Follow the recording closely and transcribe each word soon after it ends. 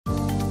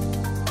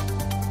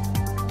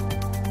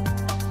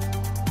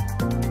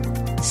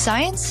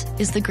Science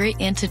is the great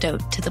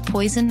antidote to the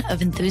poison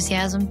of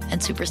enthusiasm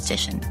and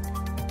superstition.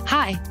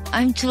 Hi,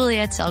 I'm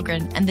Juliette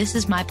Selgren, and this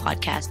is my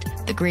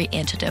podcast, The Great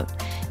Antidote,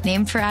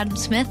 named for Adam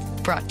Smith,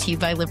 brought to you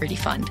by Liberty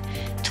Fund.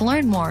 To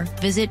learn more,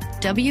 visit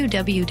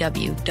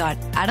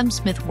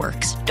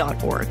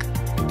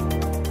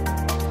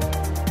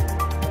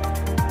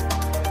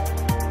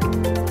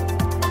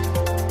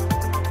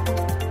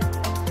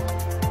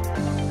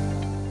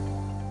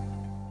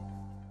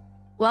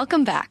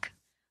Welcome back.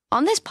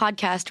 On this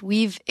podcast,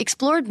 we've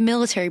explored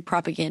military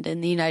propaganda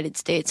in the United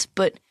States,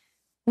 but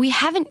we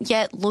haven't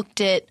yet looked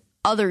at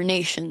other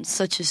nations,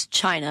 such as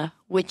China,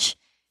 which,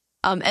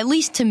 at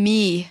least to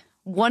me,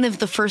 one of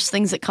the first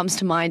things that comes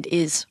to mind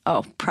is,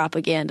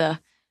 propaganda,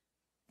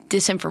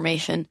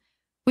 disinformation.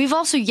 We've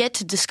also yet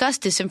to discuss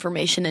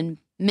disinformation and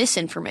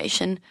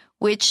misinformation,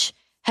 which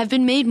have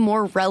been made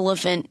more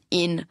relevant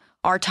in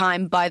our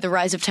time by the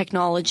rise of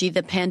technology,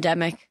 the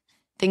pandemic,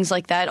 things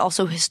like that,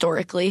 also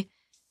historically.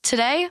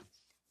 Today,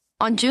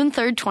 on June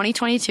 3rd,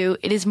 2022,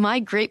 it is my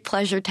great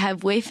pleasure to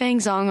have Weifeng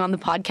Zhong on the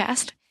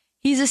podcast.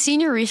 He's a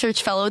senior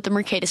research fellow at the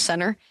Mercatus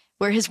Center,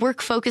 where his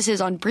work focuses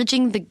on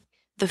bridging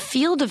the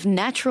field of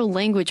natural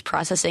language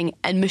processing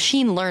and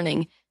machine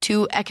learning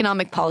to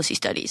economic policy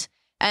studies.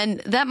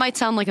 And that might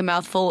sound like a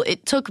mouthful.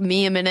 It took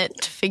me a minute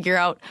to figure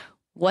out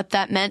what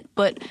that meant,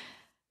 but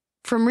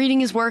from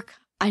reading his work,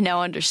 I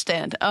now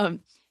understand.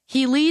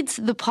 He leads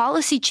the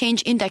Policy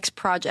Change Index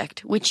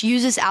project, which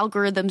uses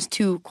algorithms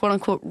to,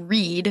 quote-unquote,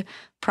 read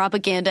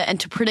propaganda and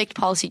to predict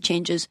policy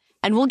changes,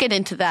 and we'll get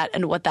into that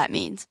and what that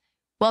means.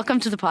 Welcome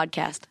to the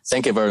podcast.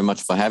 Thank you very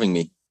much for having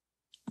me.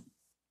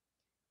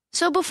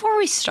 So before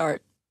we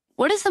start,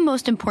 what is the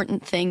most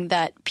important thing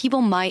that people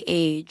my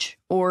age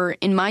or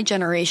in my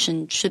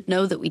generation should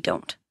know that we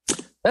don't?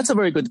 That's a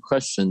very good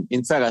question.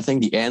 In fact, I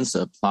think the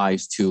answer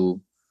applies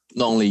to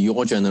not only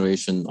your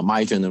generation or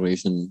my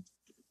generation,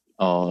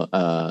 or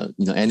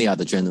any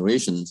other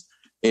generations,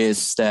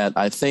 is that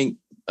I think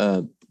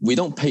we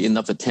don't pay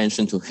enough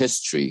attention to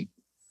history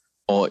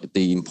or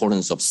the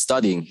importance of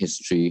studying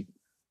history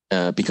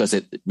because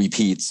it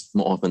repeats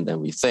more often than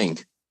we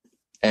think.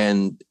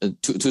 And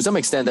to some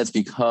extent, that's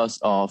because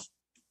of,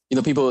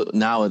 people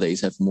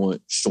nowadays have more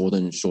shorter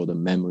and shorter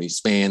memory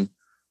span,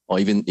 or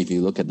even if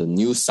you look at the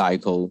news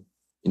cycle,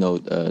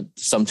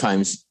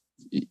 sometimes,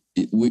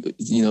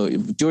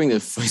 during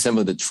for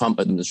example, the Trump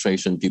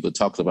administration, people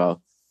talked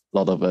about a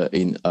lot of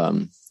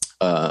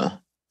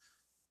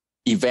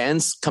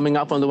events coming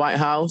up on the White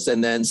House,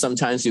 and then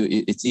sometimes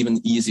it's even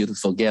easier to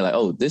forget,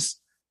 this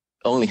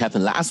only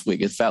happened last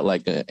week. It felt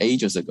like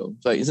ages ago.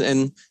 So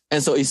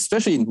so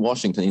especially in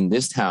Washington, in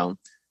this town,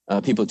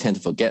 people tend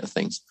to forget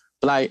things.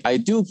 But I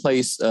do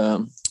place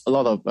a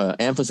lot of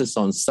emphasis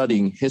on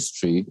studying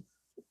history.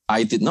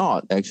 I did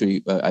not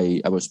actually.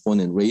 I was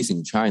born and raised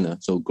in China,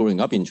 so growing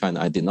up in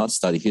China, I did not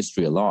study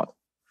history a lot.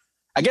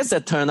 I guess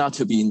that turned out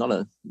to be not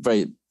a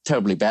very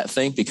terribly bad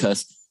thing,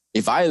 because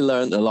if I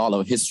learned a lot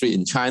of history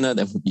in China,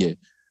 that would be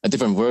a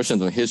different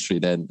version of history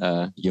than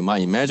you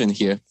might imagine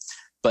here.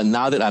 But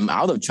now that I'm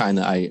out of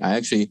China, I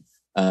actually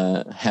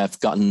have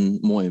gotten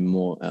more and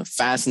more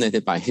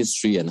fascinated by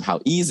history and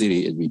how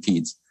easily it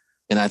repeats.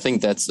 And I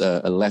think that's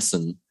a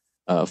lesson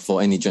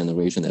for any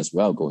generation as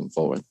well going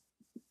forward.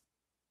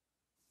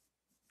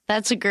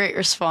 That's a great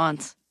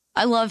response.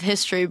 I love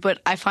history,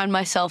 but I find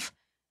myself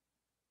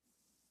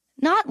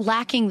not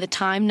lacking the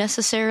time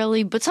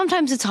necessarily, but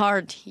sometimes it's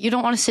hard. You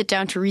don't want to sit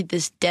down to read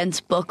this dense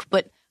book,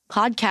 but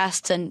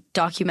podcasts and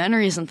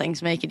documentaries and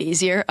things make it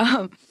easier.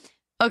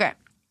 Okay,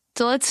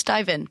 so let's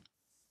dive in.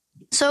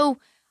 So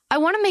I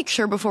want to make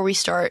sure before we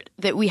start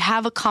that we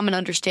have a common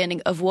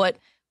understanding of what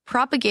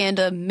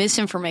propaganda,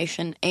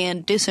 misinformation,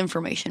 and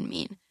disinformation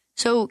mean.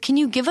 So can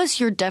you give us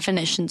your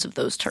definitions of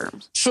those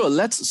terms? Sure.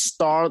 Let's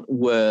start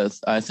with,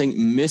 I think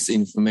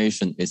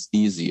misinformation is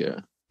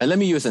easier. And let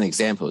me use an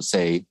example,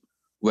 say,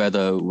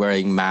 whether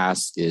wearing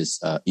masks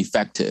is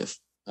effective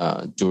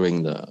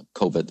during the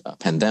COVID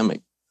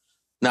pandemic.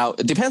 Now,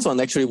 it depends on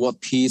actually what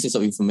pieces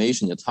of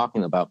information you're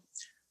talking about.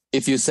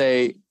 If you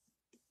say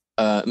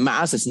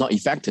mask is not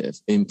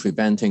effective in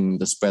preventing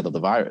the spread of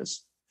the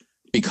virus,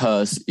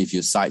 because if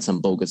you cite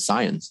some bogus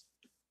science,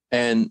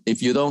 and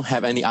if you don't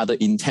have any other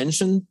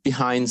intention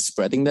behind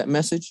spreading that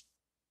message,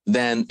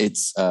 then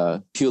it's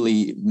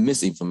purely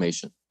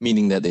misinformation,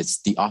 meaning that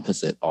it's the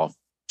opposite of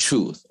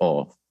truth,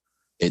 or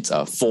it's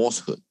a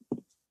falsehood.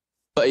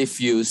 But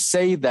if you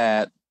say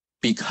that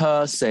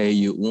because, say,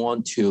 you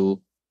want to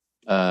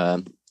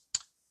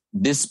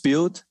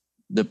dispute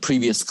the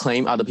previous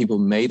claim other people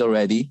made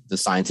already, the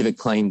scientific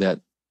claim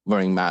that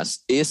wearing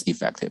masks is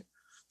effective,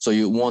 so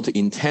you want to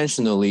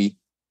intentionally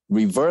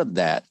revert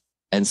that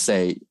and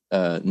say,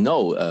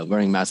 no,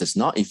 wearing masks is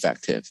not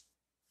effective,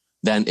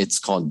 then it's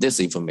called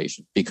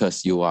disinformation,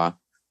 because you are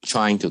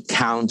trying to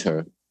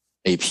counter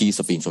a piece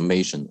of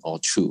information or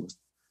truth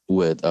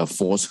with a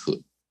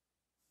falsehood.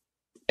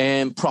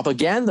 And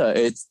propaganda,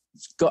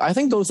 I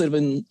think goes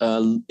even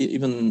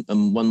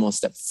one more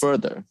step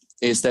further,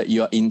 is that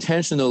you are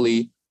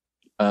intentionally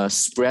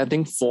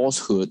spreading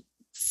falsehood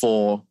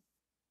for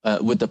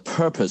with the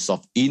purpose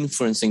of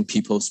influencing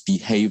people's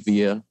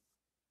behavior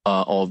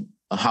or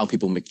how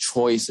people make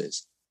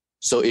choices.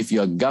 So if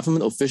you're a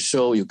government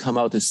official, you come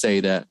out to say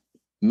that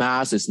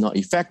masks is not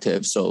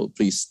effective, so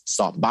please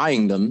stop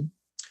buying them.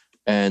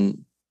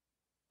 And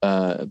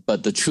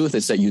but the truth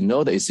is that you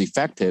know that it's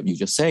effective. You're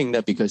just saying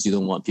that because you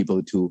don't want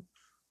people to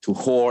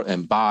hoard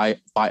and buy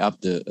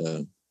up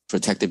the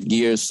protective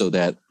gear, so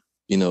that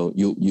you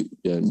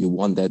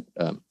want that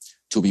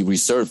to be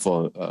reserved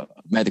for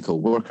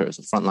medical workers,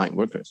 frontline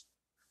workers.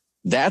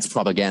 That's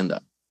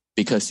propaganda,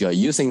 because you're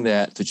using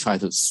that to try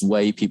to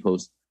sway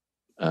people's,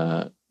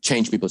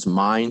 change people's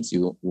minds.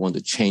 You want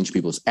to change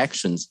people's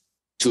actions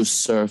to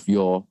serve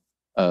your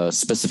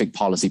specific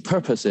policy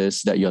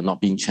purposes that you're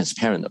not being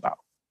transparent about.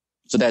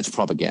 So that's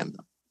propaganda.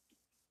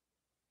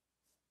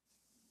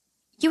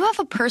 You have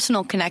a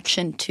personal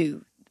connection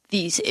to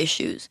these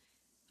issues.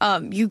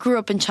 You grew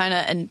up in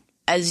China, and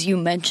as you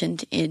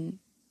mentioned in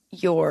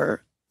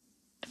your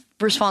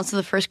response to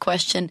the first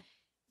question,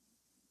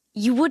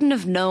 you wouldn't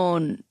have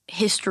known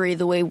history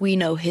the way we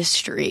know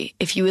history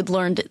if you had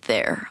learned it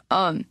there.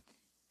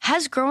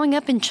 Has growing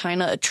up in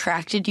China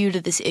attracted you to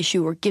this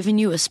issue or given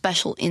you a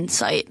special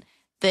insight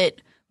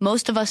that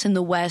most of us in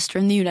the West or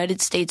in the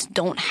United States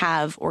don't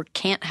have or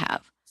can't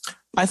have?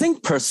 I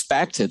think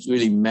perspective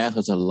really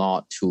matters a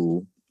lot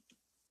to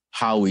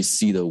how we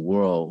see the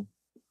world.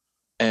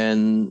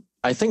 And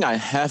I think I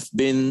have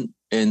been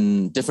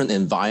in different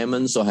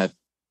environments, so have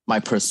my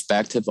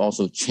perspective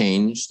also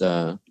changed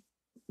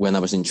when I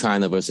was in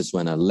China versus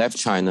when I left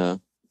China.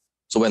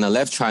 So when I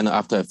left China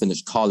after I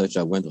finished college,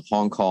 I went to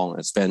Hong Kong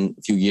and spent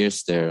a few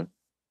years there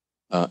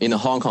in a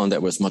Hong Kong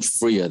that was much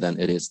freer than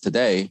it is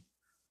today.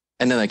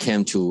 And then I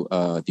came to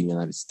the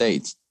United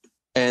States.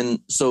 And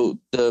so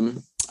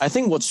I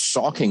think what's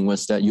shocking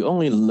was that you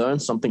only learn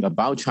something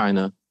about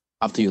China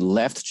after you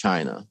left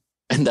China.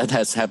 And that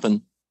has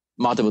happened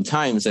multiple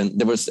times. And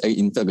there was,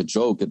 in fact, a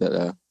joke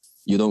that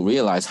you don't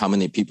realize how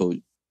many people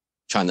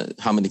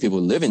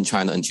live in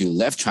China until you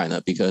left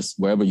China, because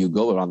wherever you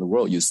go around the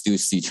world, you still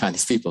see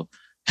Chinese people.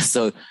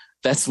 So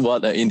that's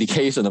what an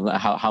indication of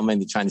how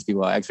many Chinese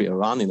people are actually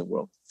around in the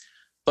world.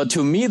 But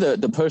to me,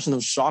 the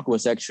personal shock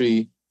was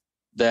actually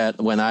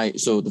that when I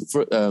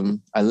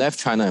left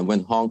China and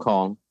went to Hong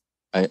Kong.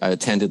 I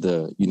attended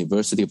the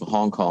University of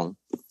Hong Kong.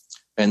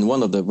 And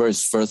one of the very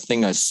first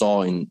thing I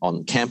saw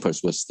on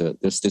campus was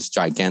there's this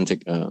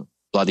gigantic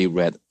bloody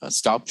red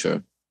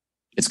sculpture.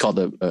 It's called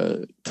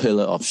the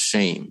Pillar of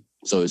Shame.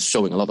 So it's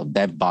showing a lot of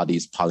dead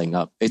bodies piling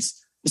up.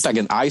 It's like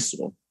an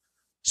eyesore.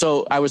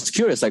 So I was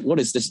curious, like, what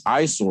is this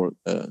eyesore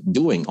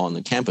doing on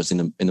the campus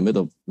in the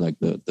middle of like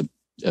the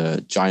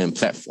giant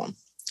platform?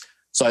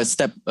 So I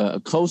stepped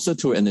closer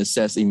to it, and it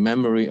says, "In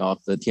memory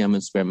of the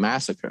Tiananmen Square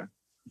Massacre."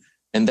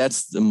 And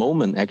that's the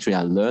moment actually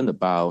I learned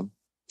about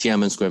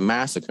Tiananmen Square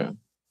Massacre,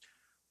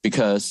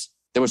 because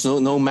there was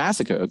no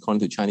massacre according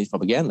to Chinese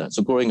propaganda.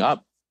 So growing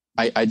up,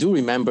 I do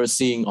remember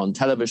seeing on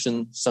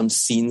television some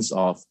scenes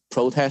of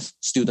protest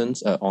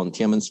students on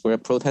Tiananmen Square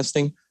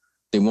protesting.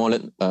 They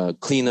wanted a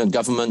cleaner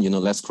government,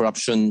 less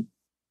corruption,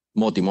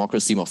 more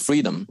democracy, more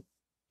freedom.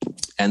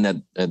 And that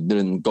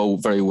didn't go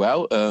very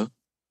well.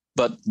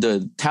 But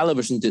the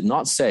television did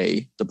not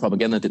say, the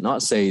propaganda did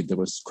not say there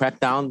was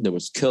crackdown, there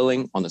was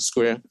killing on the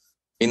square,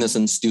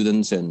 innocent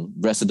students and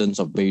residents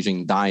of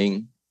Beijing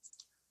dying.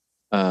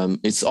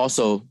 It's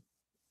also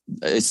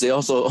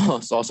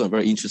a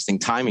very interesting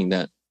timing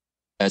that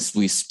as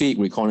we speak,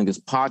 recording this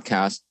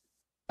podcast,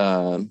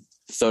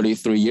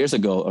 33 years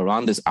ago,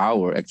 around this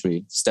hour,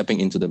 actually stepping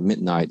into the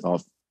midnight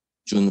of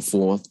June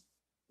 4th,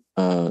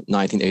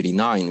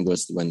 1989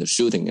 was when the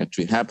shooting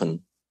actually happened.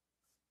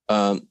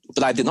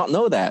 But I did not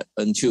know that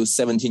until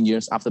 17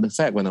 years after the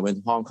fact when I went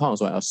to Hong Kong.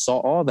 So I saw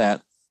all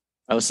that.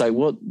 I was like,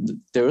 well,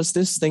 there is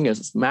this thing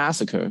as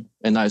massacre.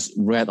 And I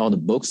read all the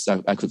books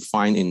that I could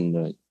find in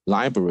the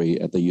library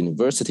at the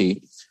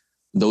university.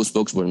 Those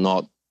books were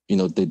not,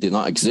 they did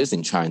not exist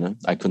in China.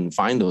 I couldn't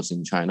find those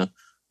in China.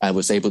 I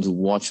was able to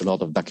watch a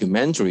lot of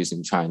documentaries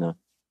in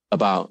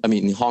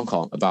in Hong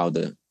Kong about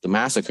the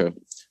massacre.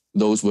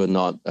 Those were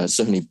not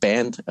certainly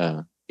banned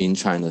in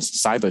China's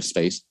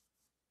cyberspace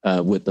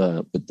with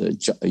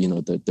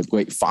the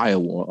great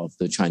firewall of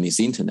the Chinese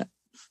internet.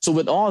 So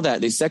with all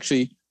that, it's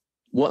actually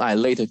what I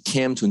later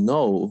came to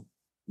know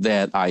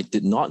that I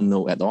did not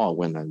know at all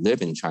when I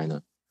lived in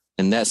China.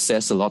 And that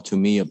says a lot to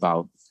me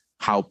about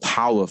how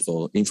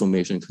powerful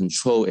information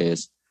control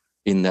is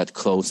in that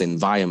closed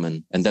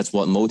environment. And that's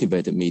what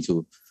motivated me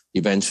to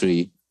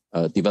eventually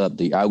develop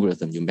the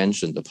algorithm you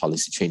mentioned, the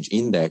policy change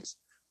index,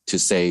 to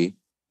say,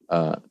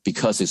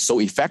 because it's so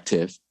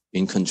effective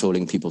in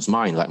controlling people's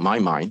mind, like my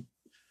mind,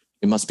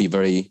 it must be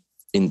very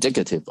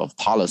indicative of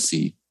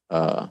policy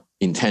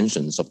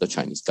intentions of the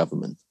Chinese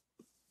government.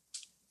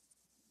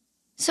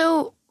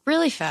 So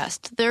really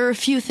fast, there are a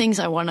few things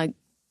I want to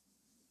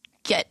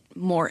get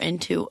more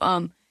into.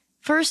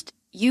 First,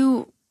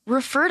 you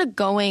refer to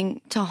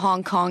going to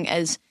Hong Kong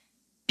as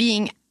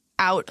being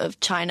out of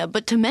China,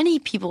 but to many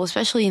people,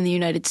 especially in the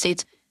United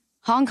States,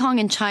 Hong Kong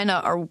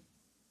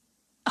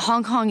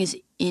is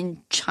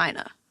in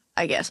China.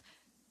 I guess.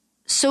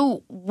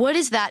 So what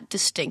is that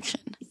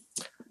distinction?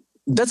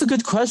 That's a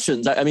good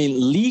question. I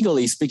mean,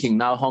 legally speaking,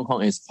 now Hong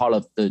Kong is part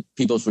of the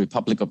People's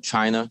Republic of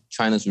China,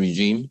 China's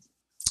regime,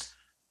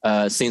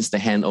 since the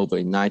handover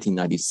in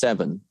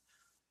 1997.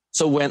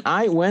 So when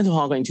I went to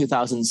Hong Kong in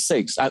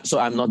 2006, so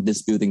I'm not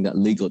disputing that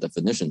legal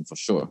definition for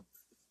sure.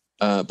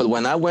 But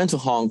when I went to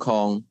Hong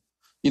Kong,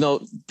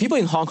 people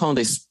in Hong Kong,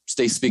 they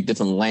speak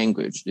different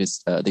language.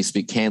 They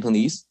speak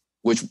Cantonese,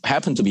 which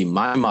happened to be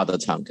my mother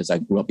tongue because I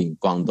grew up in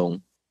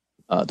Guangdong,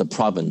 the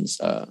province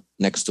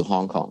next to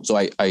Hong Kong. So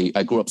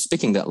I grew up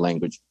speaking that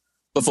language.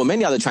 But for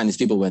many other Chinese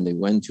people, when they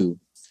went to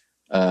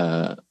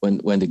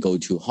when they go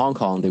to Hong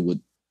Kong, they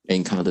would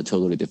encounter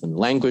totally different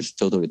language,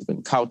 totally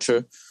different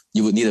culture.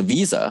 You would need a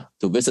visa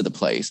to visit the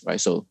place, right?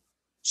 So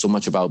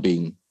much about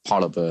being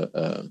part of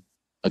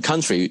a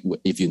country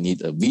if you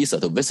need a visa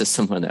to visit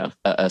somewhere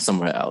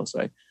else,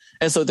 right?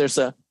 And so there's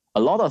a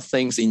lot of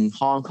things in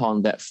Hong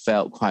Kong that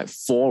felt quite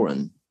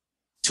foreign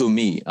to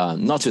me.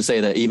 Not to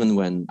say that even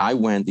when I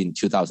went in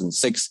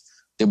 2006,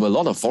 there were a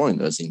lot of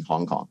foreigners in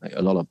Hong Kong, right?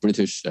 A lot of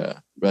British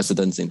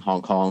residents in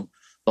Hong Kong.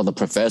 A lot of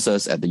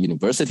professors at the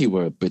university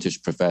were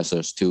British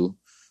professors too.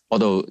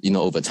 Although,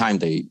 over time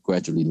they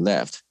gradually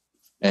left.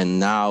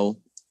 And now,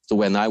 so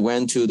when I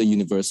went to the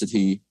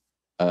university,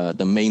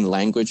 the main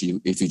language,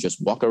 if you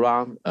just walk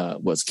around,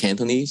 was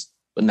Cantonese.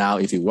 But now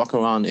if you walk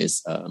around,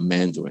 it's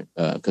Mandarin,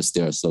 because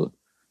there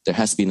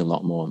has been a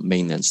lot more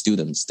mainland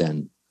students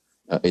than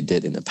it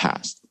did in the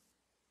past.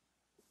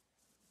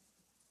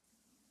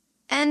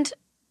 And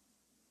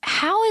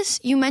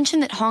you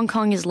mentioned that Hong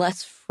Kong is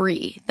less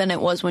free than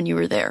it was when you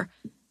were there.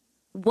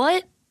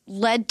 What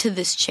led to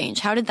this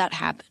change? How did that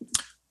happen?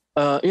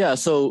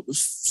 So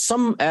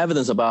some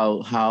evidence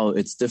about how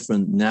it's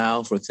different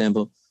now. For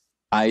example,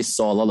 I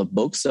saw a lot of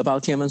books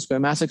about Tiananmen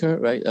Square Massacre,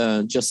 right?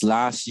 Just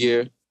last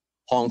year,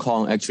 Hong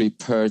Kong actually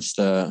purged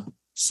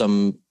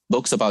some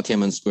books about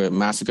Tiananmen Square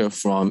Massacre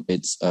from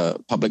its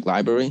public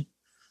library.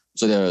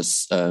 So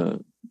there's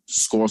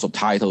scores of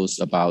titles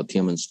about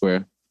Tiananmen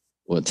Square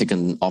were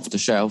taken off the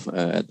shelf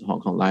at the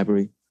Hong Kong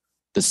Library.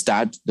 The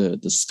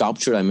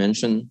sculpture I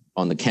mentioned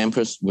on the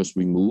campus was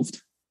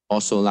removed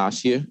also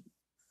last year.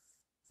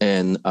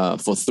 And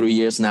for 3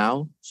 years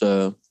now,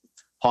 so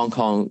Hong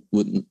Kong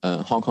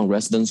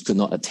residents could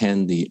not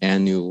attend the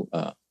annual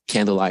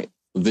candlelight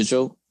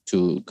vigil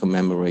to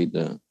commemorate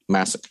the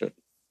massacre.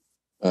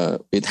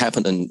 It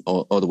happened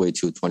all the way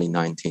to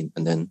 2019,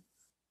 and then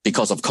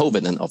because of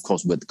COVID, and of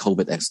course with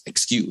COVID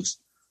excuse,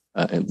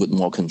 and with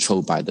more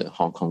control by the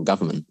Hong Kong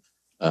government,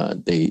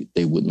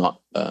 they would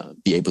not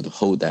be able to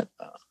hold that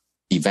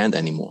event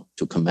anymore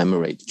to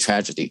commemorate the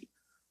tragedy.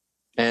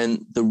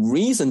 And the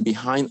reason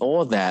behind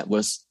all that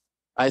was,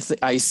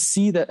 I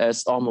see that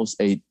as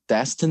almost a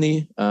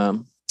destiny,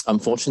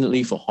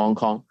 unfortunately for Hong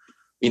Kong,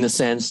 in the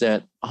sense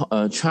that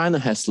China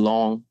has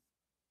long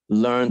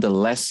learned the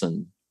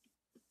lesson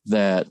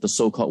that the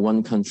so-called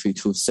one country,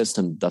 two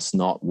system does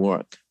not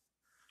work.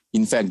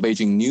 In fact,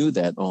 Beijing knew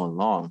that all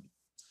along.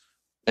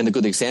 And a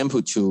good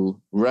example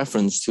to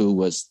reference to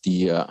was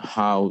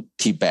how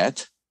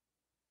Tibet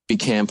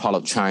became part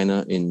of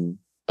China in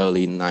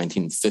early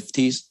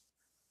 1950s.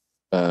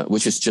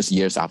 Which is just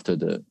years after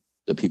the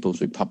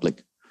People's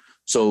Republic.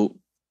 So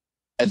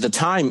at the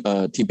time,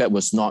 Tibet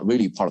was not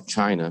really part of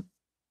China,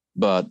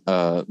 but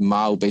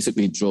Mao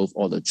basically drove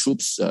all the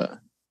troops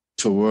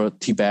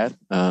toward Tibet,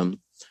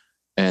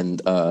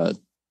 and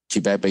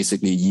Tibet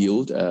basically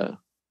yielded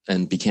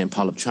and became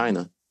part of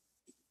China.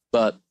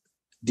 But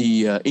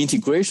the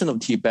integration of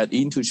Tibet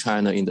into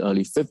China in the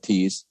early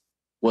 50s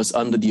was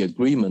under the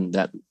agreement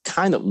that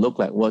kind of looked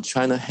like what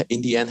China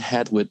in the end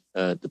had with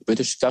the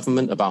British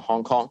government about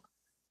Hong Kong.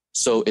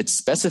 So it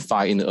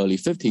specified in the early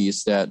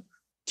 50s that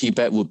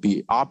Tibet would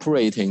be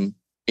operating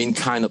in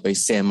kind of a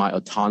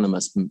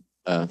semi-autonomous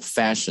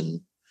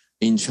fashion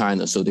in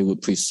China. So they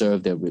would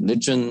preserve their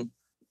religion,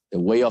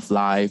 their way of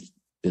life.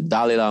 The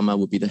Dalai Lama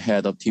would be the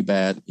head of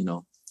Tibet,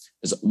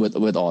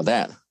 with all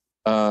that.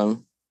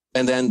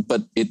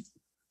 But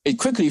it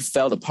quickly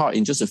fell apart.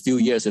 In just a few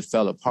years, it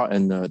fell apart,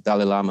 and the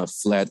Dalai Lama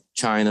fled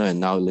China and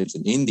now lives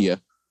in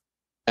India.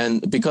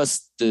 And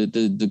because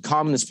the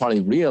Communist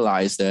Party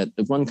realized that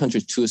the one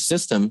country, two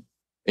system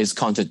is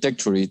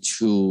contradictory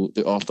to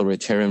the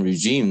authoritarian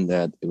regime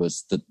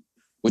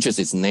which is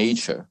its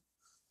nature.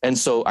 And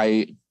so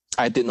I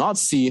did not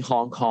see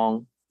Hong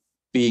Kong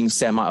being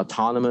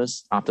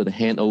semi-autonomous after the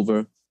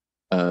handover,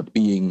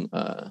 being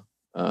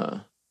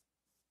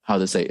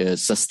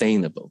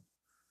sustainable.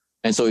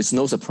 And so it's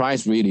no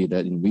surprise really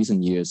that in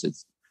recent years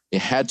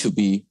it had to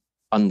be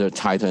under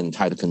tighter and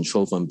tighter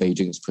control from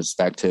Beijing's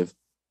perspective.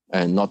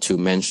 And not to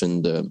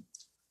mention the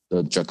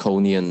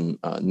draconian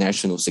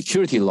national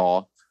security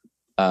law,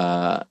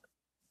 the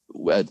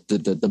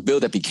bill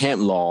that became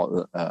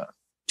law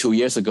 2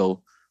 years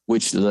ago,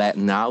 which led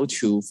now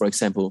to, for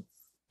example,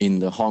 in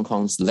the Hong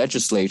Kong's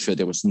legislature,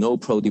 there was no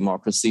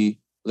pro-democracy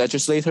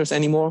legislators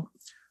anymore.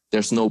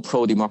 There's no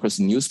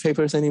pro-democracy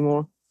newspapers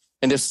anymore.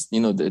 And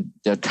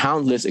there are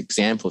countless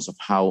examples of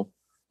how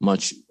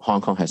much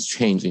Hong Kong has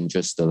changed in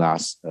just the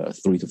last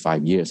 3 to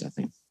 5 years, I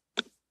think.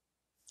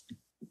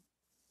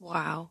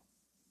 Wow.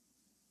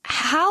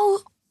 How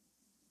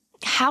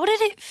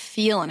did it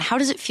feel, and how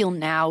does it feel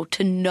now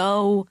to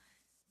know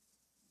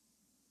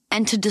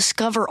and to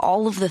discover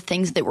all of the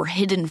things that were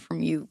hidden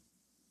from you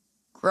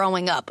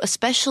growing up,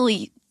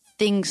 especially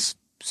things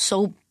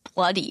so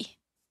bloody?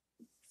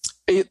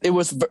 It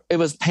was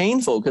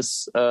painful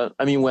because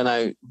when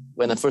I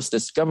first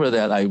discovered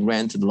that, I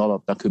rented a lot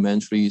of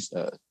documentaries.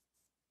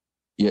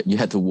 You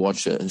had to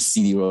watch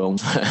CD-ROM,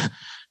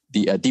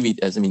 the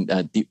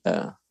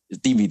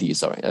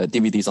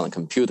DVDs on a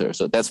computer.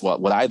 So that's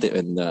what I did,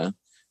 and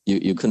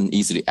you couldn't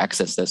easily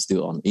access that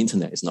still on the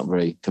internet. It's not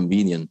very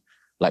convenient.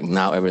 Like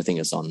now, everything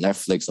is on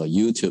Netflix or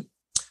YouTube.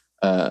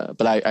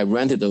 But I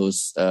rented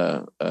those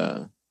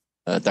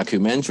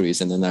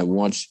documentaries, and then I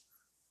watched.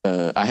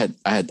 I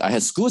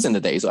had schools in the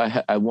day, so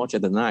I watched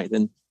at the night,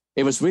 and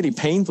it was really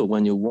painful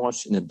when you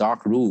watch in a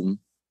dark room,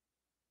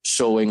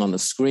 showing on the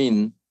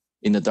screen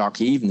in the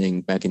dark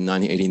evening back in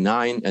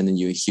 1989, and then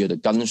you hear the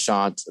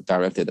gunshots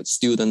directed at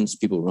students,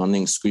 people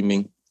running,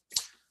 screaming.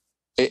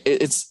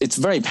 It's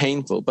very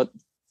painful, but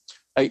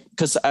I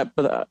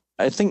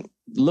think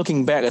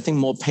looking back, I think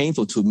more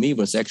painful to me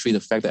was actually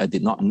the fact that I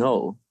did not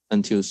know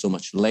until so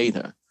much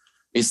later.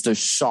 It's the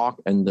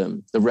shock and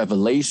the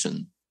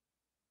revelation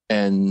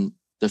and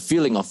the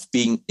feeling of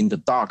being in the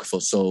dark for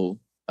so,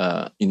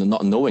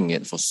 not knowing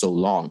it for so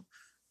long.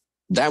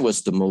 That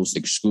was the most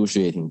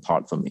excruciating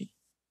part for me.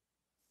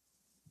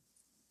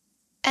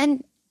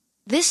 And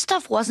this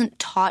stuff wasn't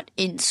taught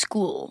in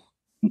school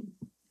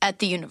at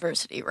the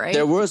university, right?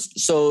 It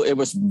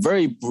was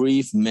very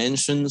brief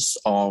mentions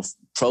of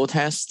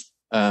protest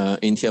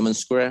in Tiananmen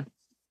Square.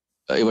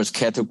 It was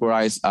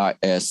categorized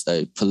as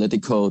a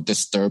political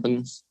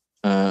disturbance,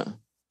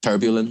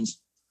 turbulence,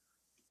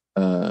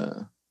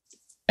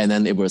 and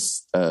then it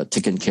was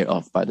taken care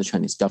of by the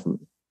Chinese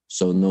government.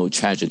 So no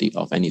tragedy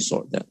of any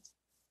sort that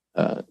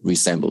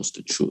resembles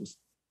the truth.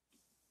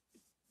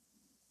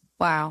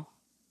 Wow.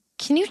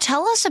 Can you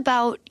tell us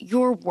about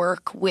your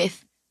work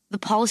with the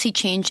Policy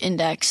Change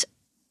Index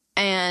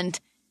and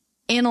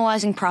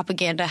analyzing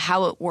propaganda,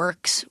 how it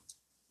works,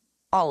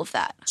 all of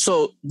that?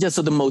 So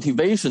the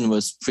motivation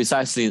was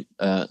precisely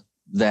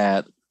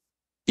that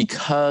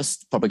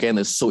because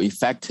propaganda is so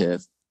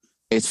effective,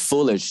 it's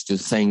foolish to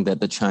think that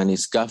the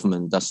Chinese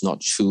government does not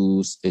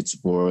choose its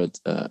word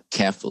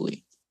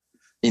carefully.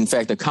 In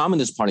fact, the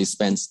Communist Party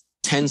spends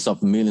tens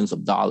of millions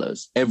of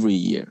dollars every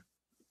year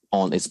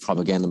on its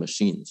propaganda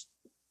machines.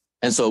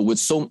 And so with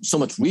so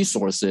much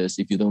resources,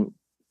 if you don't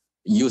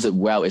use it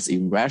well, it's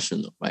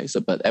irrational, right? So,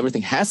 but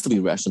everything has to be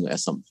rational at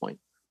some point.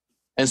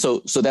 And so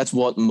that's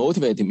what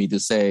motivated me to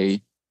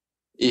say,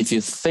 if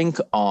you think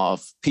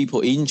of people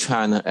in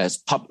China as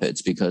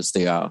puppets because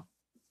they are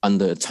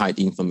under tight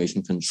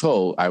information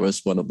control, I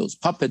was one of those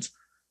puppets,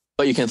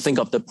 but you can think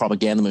of the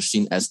propaganda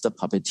machine as the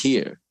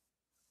puppeteer.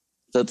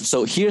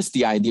 So here's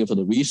the idea for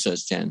the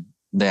research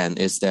then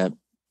is that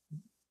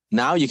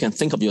now you can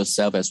think of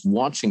yourself as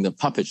watching the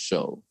puppet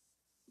show.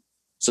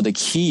 So the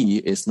key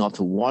is not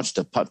to watch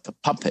the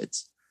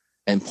puppets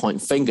and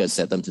point fingers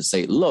at them to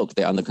say, look,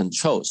 they're under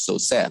control, so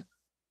sad.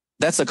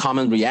 That's a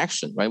common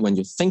reaction, right? When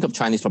you think of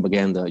Chinese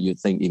propaganda, you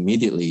think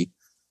immediately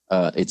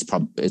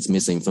it's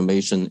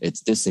misinformation,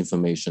 it's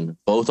disinformation.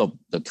 Both of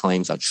the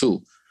claims are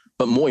true.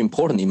 But more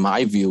important, in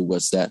my view,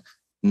 was that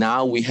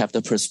now we have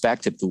the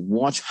perspective to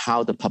watch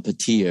how the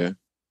puppeteer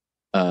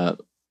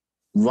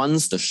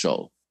runs the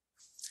show.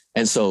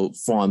 And so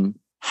from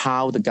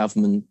how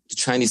the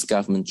Chinese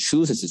government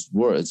chooses its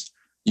words,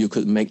 you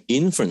could make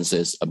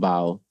inferences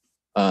about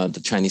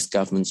the Chinese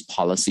government's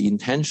policy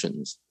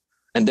intentions.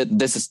 And that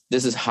this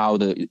is how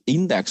the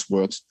index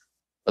works,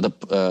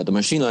 the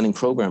machine learning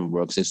program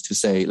works, is to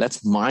say,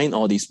 let's mine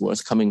all these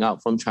words coming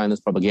out from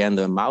China's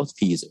propaganda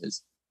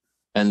mouthpieces,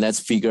 and let's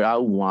figure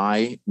out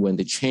why, when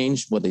they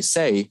change what they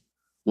say,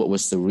 what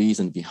was the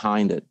reason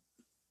behind it.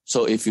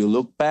 So if you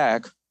look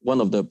back, one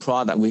of the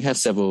product, we have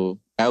several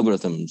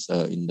algorithms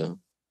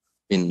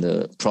in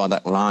the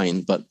product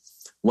line, but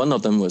one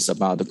of them was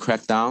about the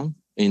crackdown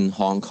in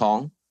Hong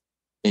Kong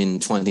in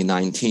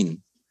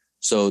 2019.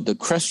 So the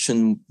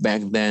question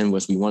back then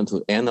was we wanted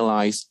to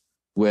analyze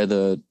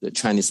whether the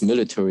Chinese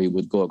military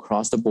would go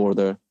across the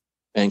border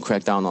and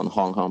crack down on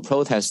Hong Kong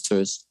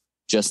protesters,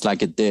 just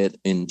like it did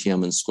in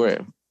Tiananmen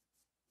Square.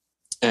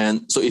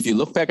 And so if you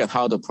look back at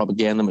how the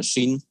propaganda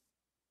machine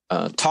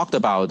talked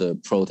about the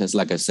protest,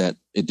 like I said,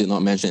 it did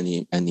not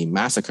mention any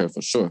massacre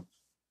for sure.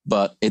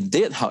 But it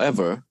did,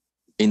 however,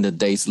 in the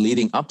days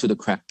leading up to the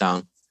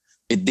crackdown,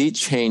 it did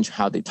change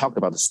how they talked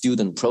about the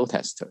student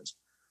protesters.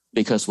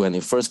 Because when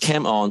they first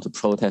came on to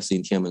protest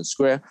in Tiananmen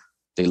Square,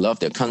 they love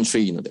their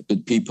country, they're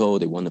good people,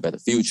 they want a better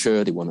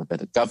future, they want a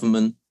better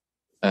government.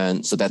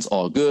 And so that's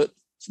all good.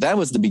 So that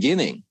was the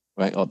beginning,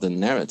 right, of the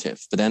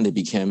narrative. But then they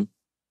became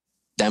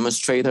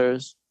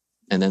demonstrators,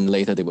 and then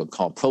later they were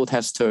called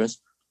protesters,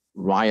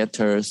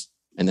 rioters,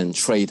 and then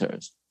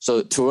traitors.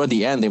 So toward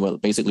the end, they were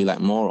basically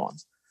like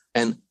morons.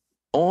 And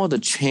all the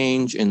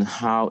change in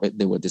how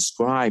they were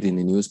described in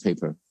the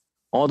newspaper,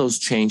 all those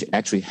change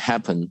actually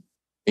happened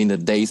in the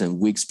days and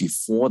weeks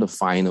before the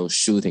final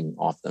shooting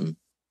of them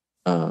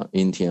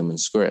in Tiananmen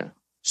Square.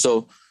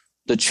 So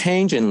the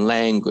change in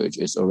language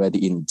is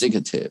already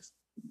indicative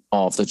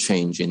of the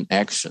change in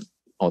action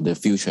or the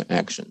future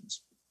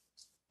actions.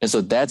 And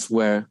so that's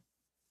where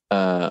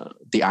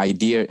the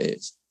idea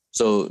is.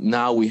 So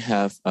now we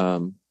have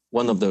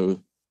one of the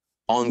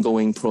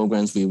ongoing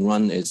programs we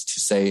run is to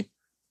say,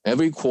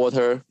 every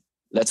quarter,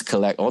 let's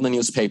collect all the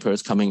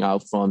newspapers coming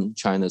out from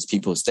China's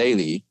People's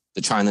Daily,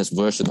 the China's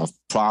version of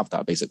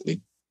Pravda,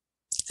 basically.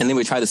 And then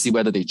we try to see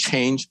whether they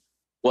change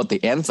what they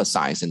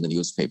emphasize in the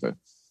newspaper.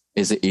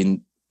 Is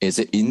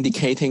it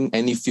indicating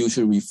any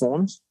future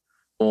reforms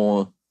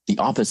or the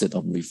opposite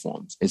of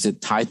reforms? Is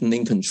it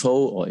tightening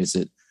control, or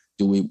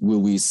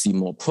will we see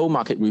more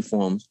pro-market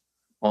reforms,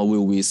 or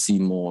will we see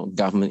more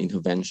government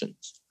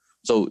interventions?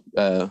 So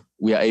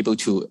we are able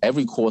to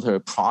every quarter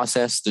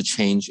process the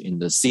change in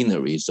the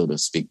scenery, so to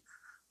speak,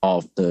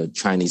 of the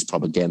Chinese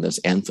propaganda's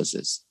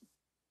emphasis.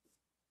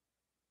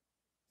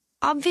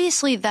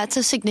 Obviously, that's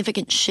a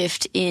significant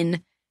shift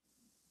in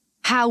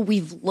how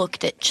we've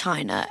looked at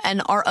China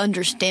and our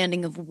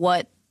understanding of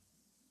what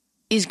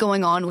is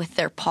going on with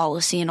their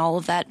policy and all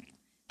of that.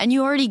 And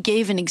you already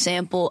gave an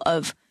example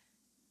of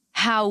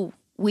how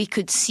we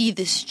could see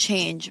this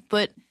change,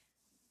 but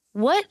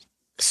what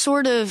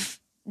sort of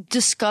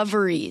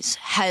discoveries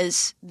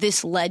has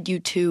this led you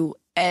to,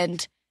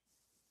 and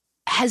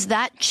has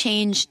that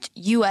changed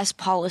U.S.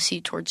 policy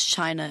towards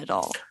China at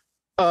all?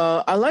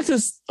 I like to.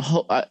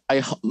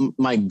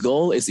 My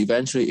goal is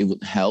eventually it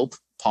would help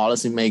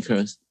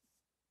policymakers,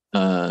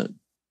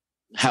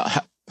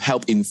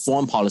 help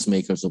inform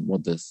policymakers of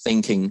what the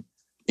thinking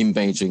in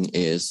Beijing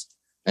is,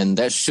 and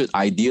that should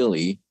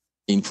ideally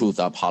improve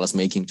our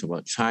policymaking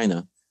toward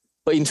China.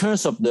 But in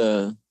terms of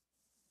the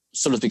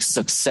so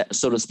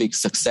to speak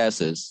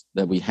successes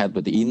that we had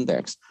with the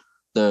index,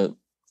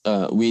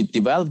 we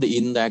developed the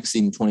index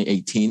in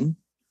 2018,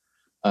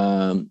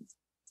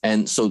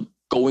 and so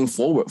going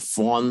forward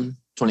from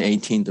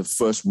 2018, the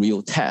first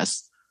real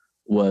test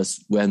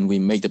was when we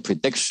made the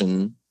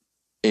prediction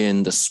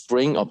in the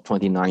spring of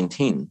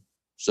 2019.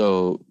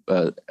 So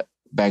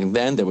back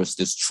then, there was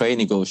this trade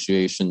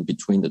negotiation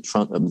between the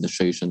Trump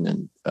administration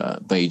and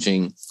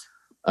Beijing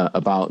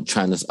about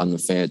China's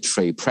unfair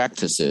trade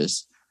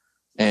practices.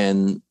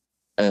 And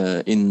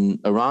in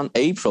around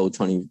April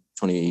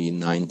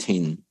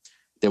 2019,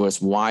 there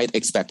was wide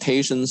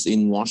expectations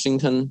in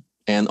Washington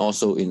and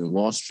also in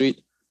Wall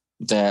Street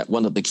that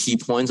one of the key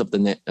points of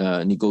the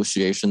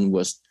negotiation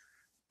was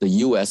the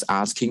U.S.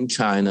 asking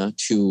China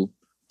to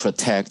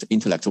protect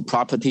intellectual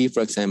property,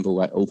 for example,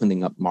 by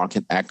opening up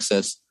market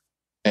access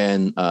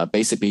and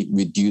basically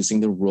reducing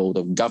the role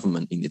of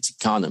government in its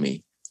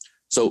economy.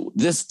 So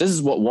this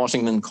is what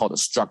Washington called the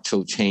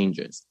structural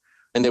changes.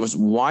 And there was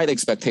wide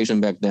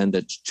expectation back then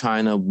that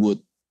China would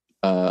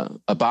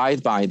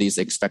abide by these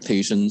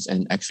expectations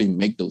and actually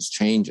make those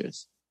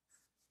changes.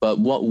 But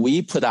what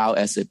we put out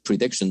as a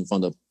prediction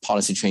from the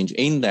policy change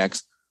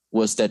index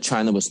was that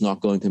China was not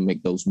going to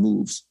make those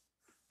moves.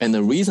 And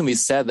the reason we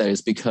said that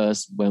is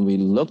because when we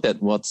looked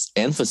at what is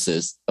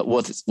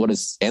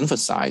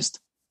emphasized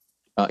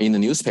in the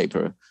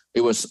newspaper,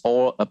 it was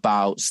all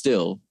about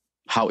still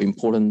how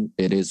important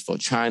it is for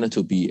China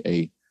to be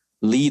a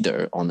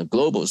leader on the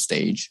global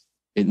stage.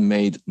 It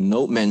made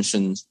no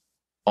mentions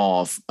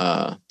of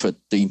the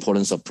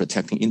importance of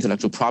protecting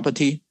intellectual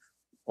property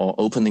or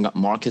opening up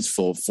markets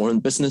for foreign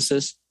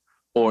businesses,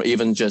 or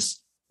even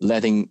just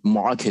letting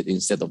market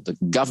instead of the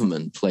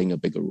government playing a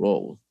bigger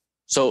role.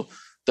 So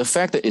the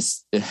fact that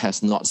it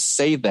has not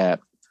said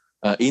that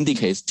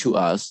indicates to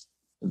us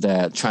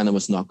that China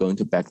was not going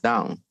to back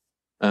down.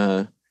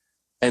 And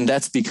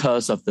that's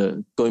because of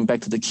going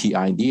back to the key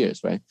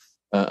ideas, right?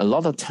 A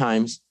lot of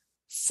times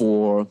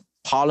for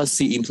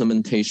policy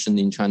implementation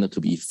in China to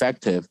be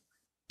effective,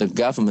 the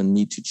government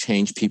needed to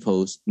change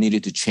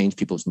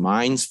people's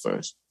minds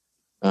first.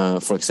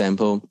 For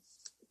example,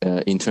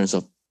 in terms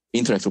of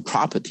intellectual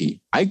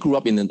property, I grew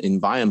up in an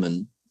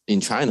environment in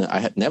China.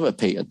 I had never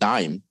paid a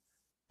dime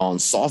on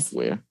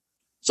software.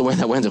 So when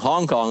I went to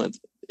Hong Kong,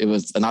 it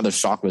was another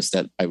shock was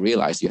that I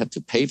realized you had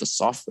to pay for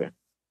software.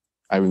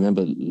 I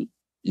remember,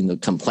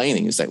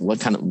 complaining. It's like, what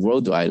kind of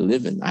world do I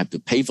live in? I have to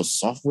pay for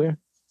software.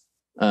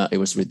 It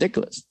was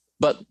ridiculous.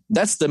 But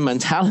that's the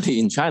mentality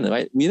in China,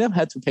 right? We never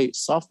had to pay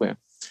software.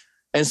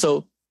 And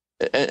so,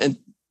 in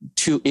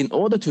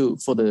order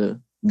for the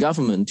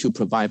government to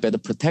provide better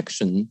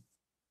protection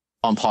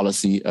on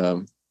policy,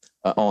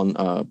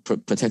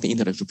 protecting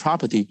intellectual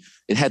property,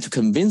 it had to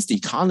convince the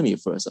economy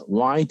first.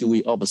 Why do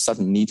we all of a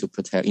sudden need to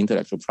protect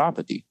intellectual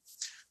property?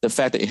 The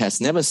fact that it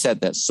has never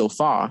said that so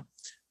far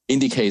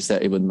indicates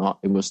that it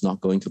was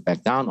not going to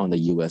back down on the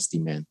U.S.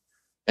 demand.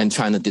 And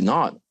China did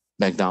not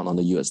back down on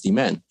the U.S.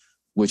 demand,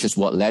 which is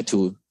what led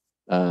to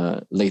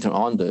later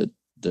on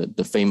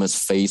the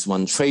famous Phase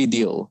 1 trade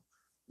deal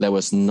that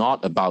was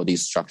not about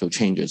these structural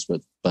changes,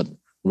 but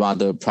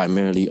rather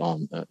primarily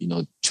on,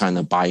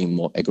 China buying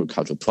more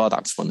agricultural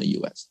products from the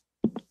US.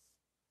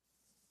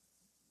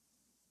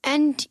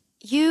 And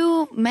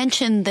you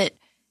mentioned that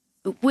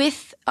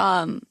with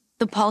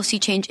the Policy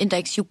Change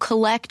Index, you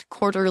collect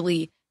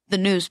quarterly the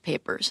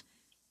newspapers.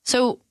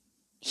 So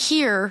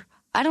here,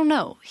 I don't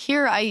know.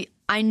 Here,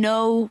 I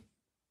know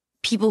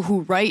people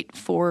who write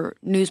for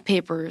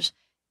newspapers,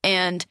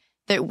 and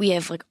that we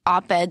have like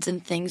op-eds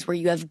and things where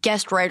you have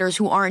guest writers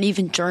who aren't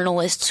even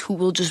journalists who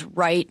will just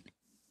write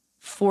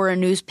for a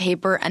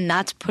newspaper, and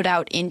that's put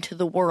out into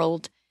the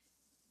world.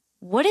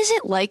 What is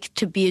it like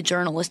to be a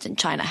journalist in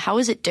China? How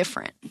is it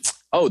different?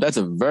 Oh, that's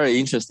a very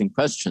interesting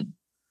question.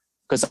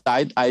 Because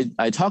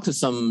I talked to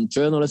some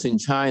journalists in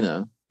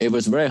China. It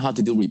was very hard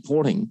to do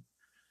reporting.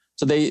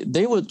 So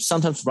they would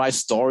sometimes write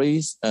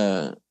stories.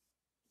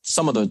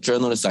 Some of the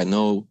journalists I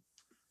know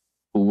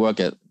who work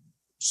at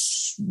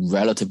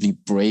relatively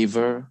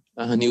braver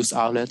news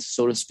outlets,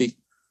 so to speak,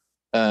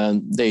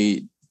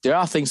 there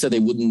are things that they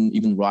wouldn't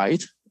even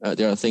write.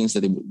 There are things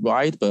that they would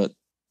write, but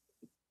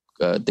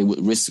they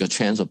would risk a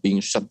chance of being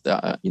shut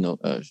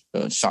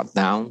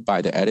down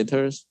by the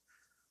editors.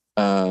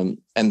 And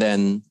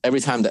then every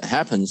time that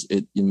happens,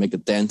 you make a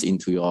dent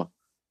into your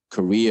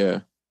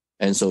career,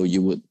 and so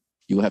you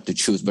have to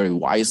choose very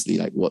wisely,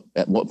 like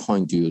at what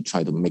point do you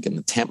try to make an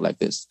attempt like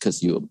this,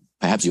 because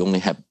perhaps you only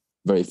have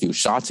very few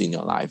shots in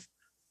your life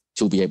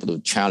to be able to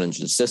challenge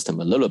the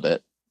system a little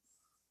bit.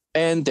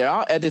 And there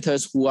are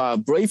editors who are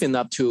brave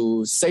enough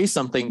to say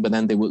something, but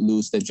then they would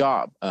lose their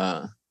job.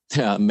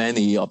 There are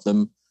many of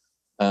them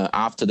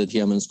after the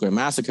Tiananmen Square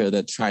Massacre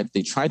that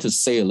tried to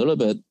say a little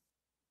bit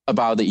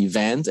about the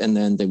event, and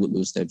then they would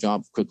lose their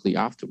job quickly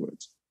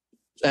afterwards.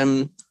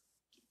 And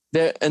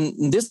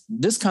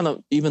this kind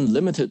of even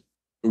limited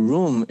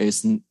room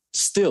is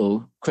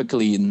still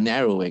quickly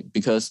narrowing,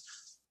 because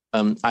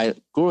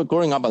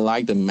growing up, I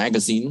liked the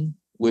magazine,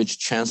 which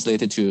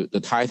translated to the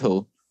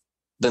title.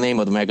 The name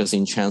of the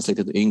magazine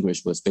translated to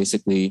English was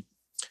basically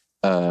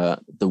The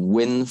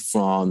Wind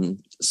from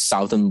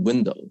Southern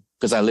Window,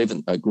 because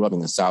I grew up in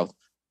the South.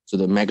 So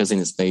the magazine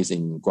is based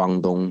in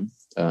Guangdong,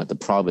 the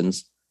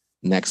province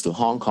next to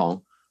Hong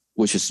Kong,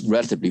 which is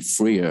relatively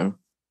freer,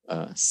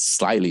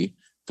 slightly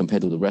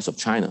compared to the rest of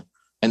China.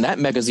 And that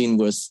magazine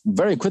was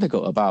very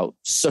critical about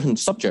certain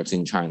subjects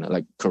in China,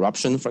 like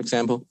corruption, for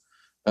example.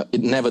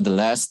 It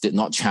nevertheless did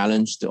not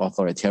challenge the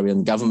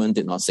authoritarian government,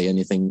 did not say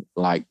anything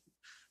like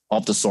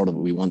of the sort of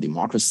we want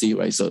democracy,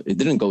 right? So it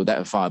didn't go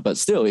that far, but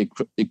still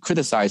it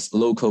criticized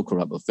local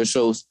corrupt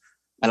officials.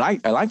 I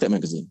like that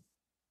magazine,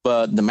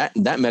 but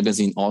that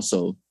magazine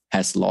also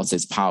has lost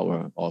its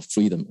power or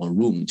freedom or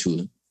room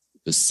to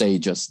say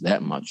just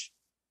that much.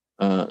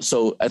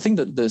 So I think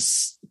that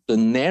the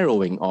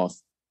narrowing of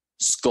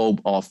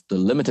scope of the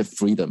limited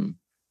freedom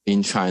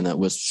in China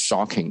was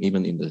shocking,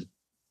 even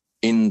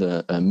in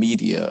the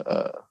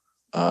media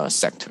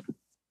sector.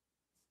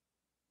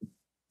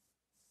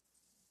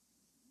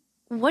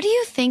 What do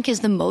you think is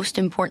the most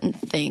important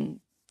thing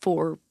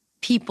for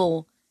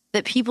people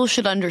that people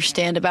should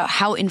understand about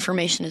how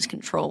information is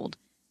controlled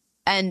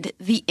and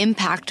the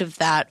impact of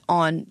that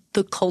on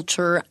the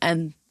culture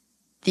and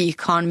the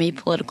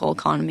political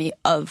economy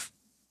of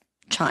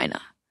China?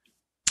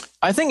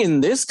 I think in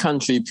this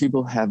country,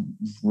 people have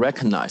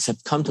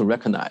come to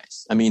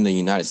recognize, in the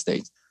United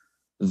States,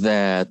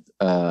 that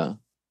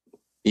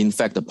in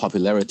fact, the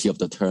popularity of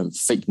the term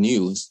fake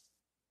news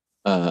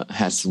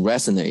has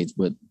resonated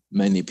with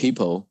many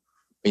people,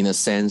 in a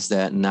sense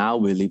that now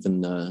we live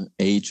in the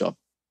age of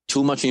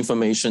too much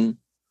information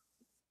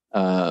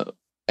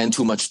and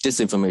too much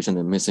disinformation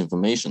and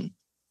misinformation.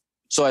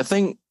 So I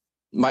think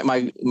my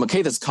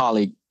Mercatus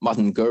colleague,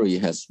 Martin Gurry,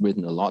 has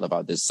written a lot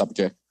about this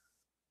subject.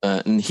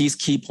 And his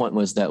key point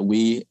was that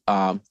we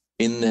are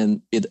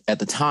at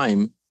the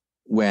time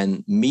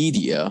when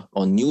media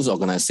or news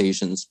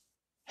organizations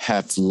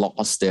have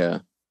lost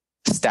their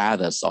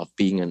status of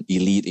being an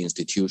elite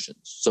institution.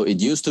 So it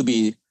used to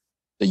be,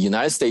 the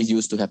United States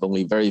used to have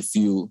only very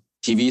few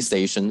TV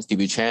stations,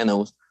 TV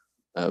channels,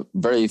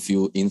 very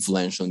few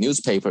influential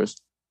newspapers,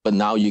 but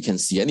now you can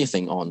see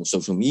anything on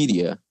social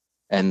media.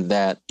 And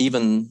that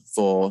even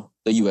for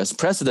the US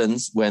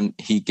president, when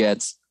he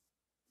gets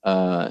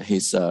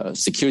his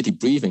security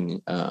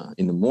briefing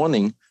in the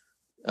morning,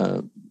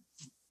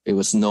 it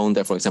was known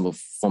that, for example,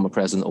 former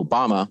President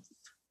Obama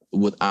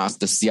would ask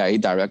the CIA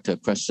director a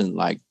question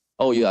like,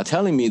 oh, you are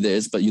telling me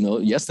this, but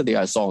yesterday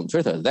I saw on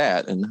Twitter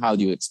that, and how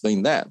do you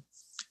explain that?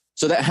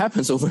 So that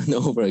happens over and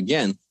over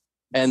again.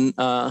 And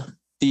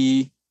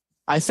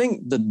I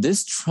think the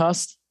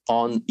distrust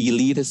on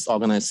elitist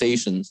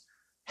organizations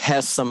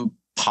has some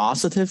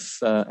positive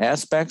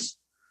aspects,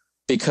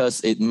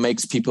 because it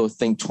makes people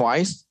think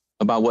twice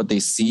about what they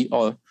see,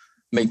 or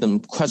make them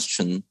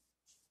question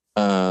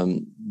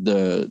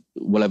the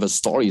whatever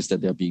stories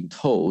that they're being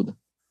told.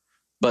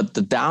 But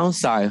the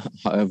downside,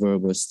 however,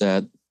 was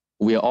that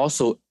we are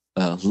also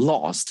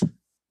lost,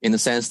 in the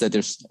sense that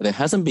there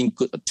hasn't been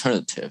good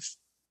alternative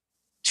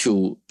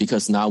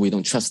because now we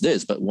don't trust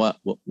this, but what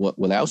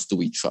else do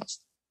we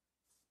trust?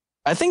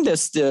 I think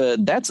that's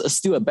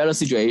still a better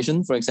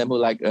situation. For example,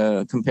 like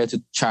compared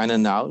to China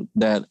now,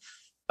 that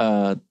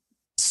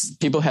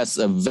people has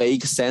a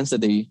vague sense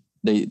that they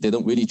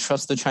don't really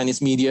trust the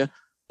Chinese media,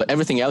 but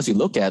everything else you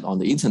look at on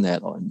the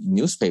internet or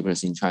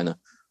newspapers in China,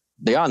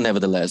 they are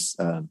nevertheless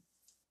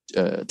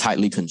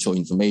tightly controlled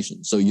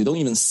information. So you don't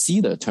even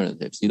see the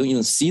alternatives. You don't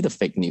even see the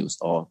fake news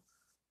or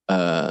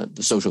the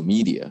social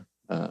media.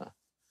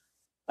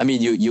 I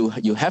mean,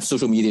 you have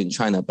social media in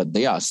China, but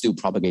they are still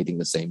propagating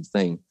the same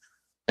thing.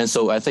 And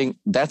so I think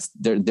that's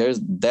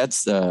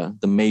the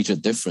major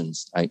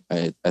difference, I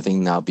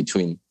think now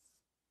between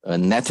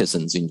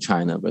netizens in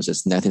China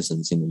versus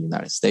netizens in the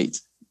United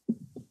States.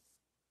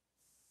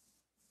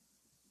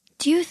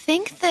 Do you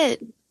think that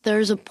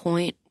there's a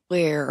point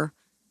where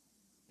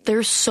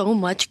there's so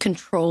much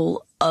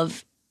control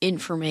of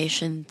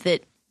information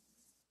that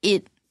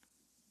it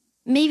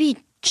maybe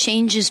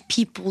changes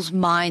people's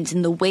minds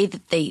in the way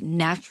that they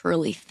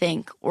naturally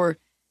think, or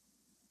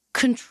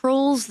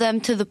controls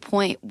them to the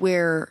point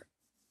where,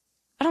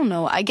 I don't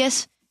know, I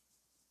guess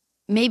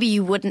maybe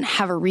you wouldn't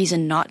have a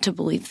reason not to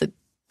believe the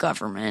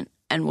government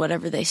and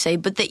whatever they say,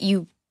 but that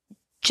you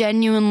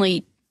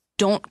genuinely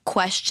don't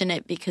question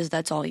it because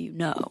that's all you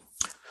know?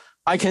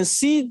 I can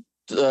see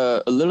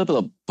a little bit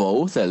of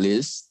both, at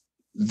least.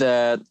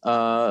 That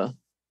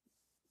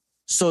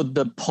so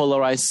the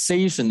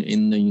polarization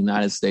in the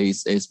United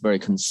States is very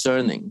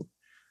concerning.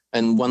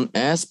 And one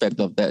aspect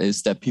of that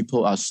is that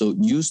people are so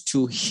used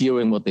to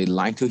hearing what they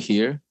like to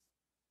hear.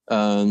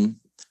 So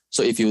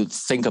if you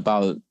think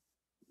about,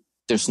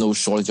 there's no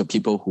shortage of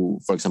people who,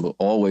 for example,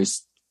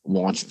 always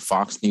watch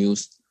Fox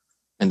News,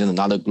 and then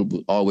another group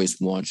will always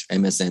watch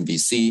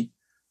MSNBC,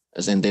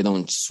 and they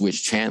don't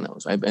switch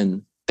channels, right?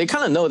 And they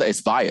kind of know that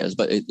it's biased,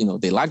 but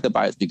they like the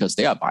bias because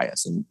they are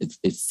biased and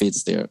it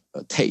fits their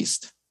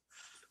taste.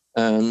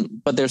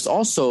 But there's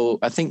also,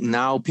 I think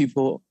now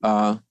people,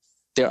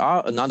 there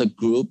are another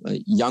group,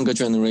 younger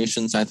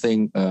generations, I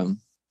think,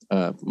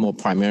 more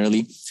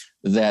primarily,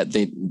 that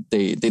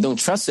they don't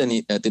trust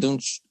they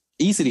don't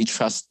easily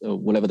trust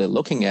whatever they're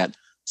looking at.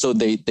 So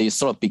they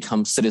sort of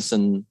become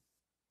citizen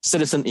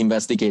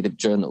investigative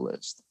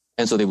journalists.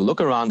 And so they will look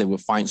around, they will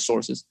find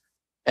sources.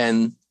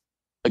 And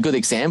a good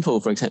example,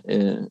 for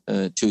example,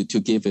 to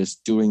give is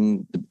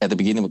at the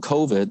beginning of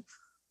COVID,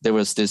 there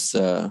was this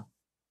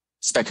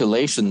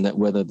speculation that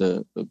whether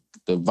the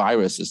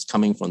virus is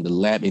coming from the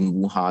lab in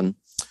Wuhan.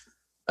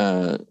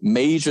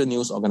 Major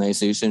news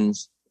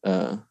organizations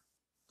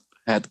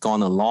had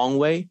gone a long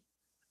way,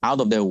 out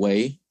of their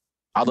way,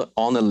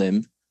 on a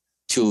limb,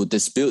 to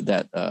dispute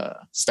that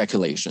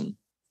speculation.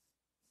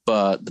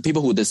 But the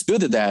people who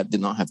disputed that did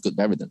not have good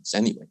evidence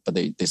anyway. But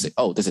they say,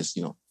 oh, this is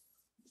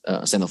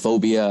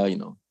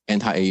xenophobia,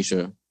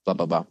 anti-Asia, blah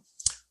blah blah.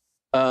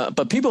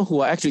 But people who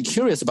are actually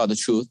curious about the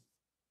truth,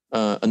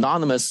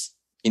 anonymous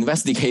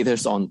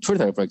investigators on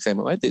Twitter, for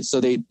example, right?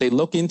 So they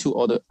look into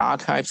all the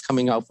archives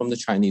coming out from the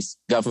Chinese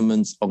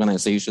government's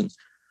organizations.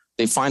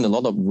 They find a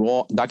lot of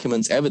raw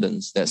documents,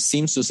 evidence that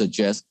seems to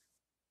suggest,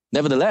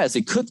 nevertheless,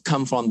 it could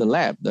come from the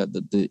lab,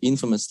 the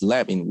infamous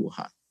lab in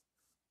Wuhan.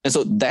 And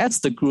so that's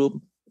the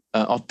group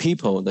of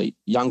people, the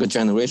younger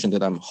generation,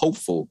 that I'm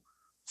hopeful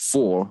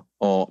for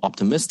or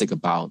optimistic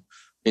about,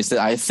 is that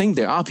I think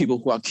there are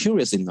people who are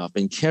curious enough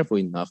and careful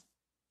enough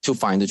to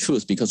find the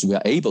truth, because we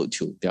are able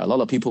to. There are a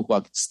lot of people who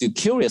are still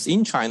curious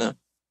in China,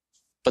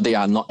 but they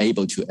are not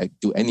able to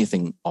do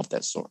anything of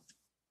that sort.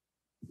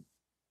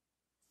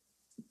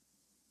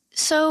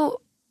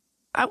 So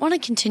I want to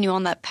continue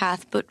on that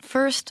path, but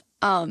first,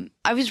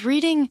 I was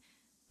reading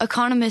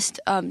economist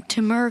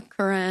Timur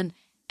Kuran,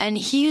 and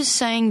he was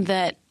saying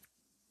that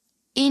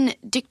in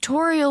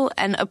dictatorial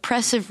and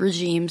oppressive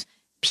regimes,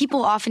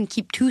 people often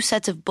keep two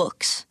sets of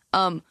books.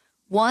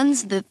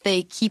 Ones that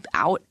they keep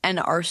out and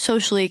are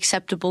socially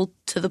acceptable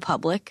to the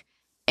public,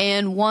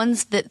 and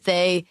ones that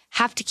they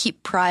have to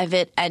keep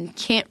private and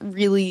can't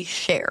really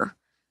share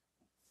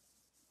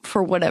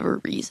for whatever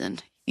reason.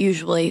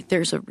 Usually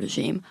there's a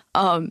regime.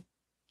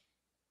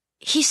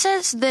 He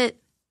says that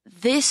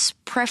this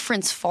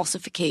preference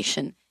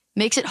falsification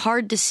makes it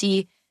hard to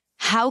see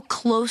how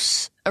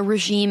close a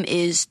regime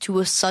is to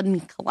a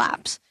sudden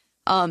collapse.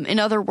 In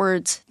other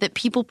words, that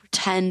people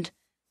pretend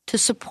to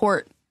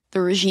support the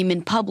regime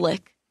in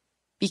public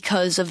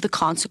because of the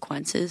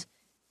consequences,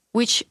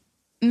 which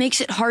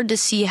makes it hard to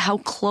see how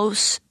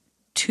close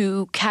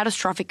to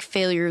catastrophic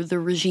failure the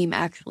regime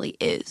actually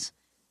is.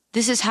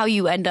 This is how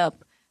you end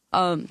up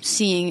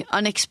seeing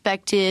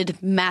unexpected,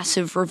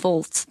 massive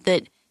revolts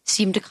that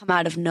seem to come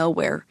out of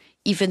nowhere,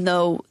 even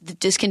though the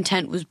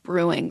discontent was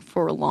brewing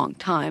for a long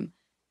time.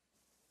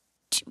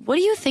 What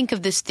do you think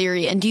of this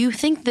theory, and do you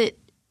think that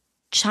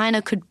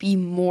China could be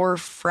more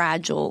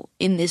fragile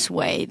in this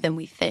way than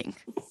we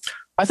think?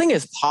 I think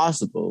it's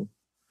possible.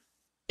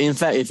 In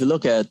fact, if you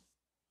look at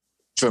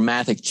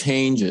dramatic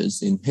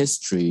changes in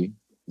history,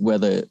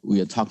 whether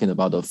we are talking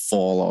about the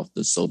fall of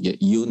the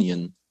Soviet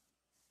Union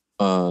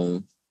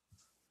or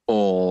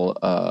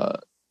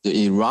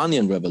the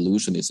Iranian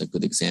Revolution is a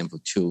good example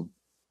too.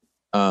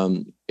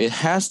 It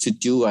has to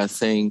do, I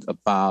think,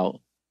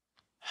 about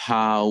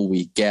how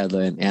we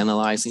gather and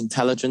analyze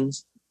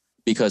intelligence,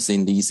 because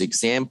in these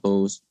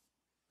examples,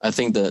 I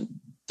think the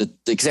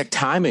exact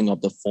timing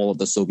of the fall of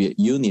the Soviet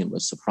Union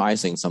was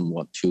surprising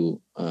somewhat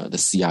to the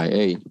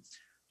CIA.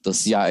 The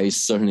CIA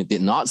certainly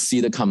did not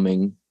see the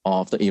coming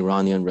of the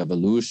Iranian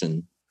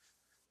Revolution.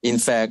 In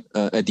fact,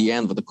 at the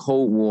end of the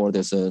Cold War,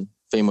 there's a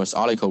famous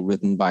article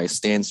written by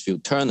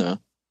Stansfield Turner,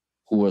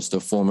 who was the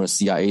former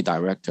CIA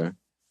director.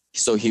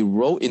 So he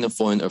wrote in the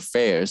Foreign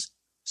Affairs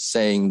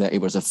saying that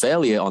it was a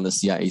failure on the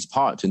CIA's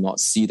part to not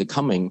see the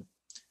coming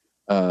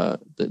of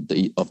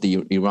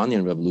the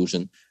Iranian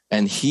Revolution.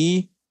 And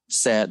he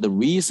said the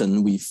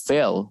reason we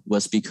failed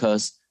was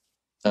because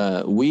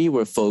we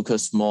were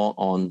focused more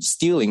on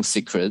stealing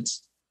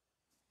secrets,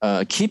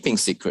 keeping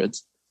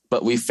secrets,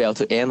 but we failed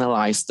to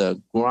analyze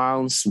the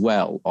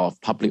groundswell of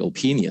public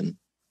opinion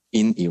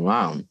in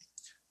Iran.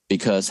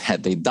 Because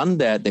had they done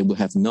that, they would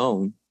have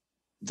known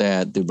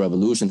that the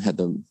revolution had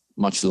a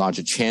much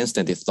larger chance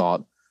than they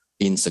thought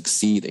in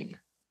succeeding.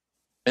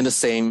 And the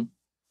same,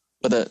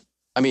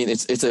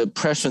 it's a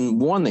prescient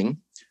warning,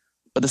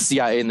 but the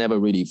CIA never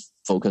really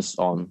focused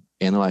on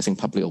analyzing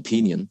public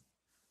opinion.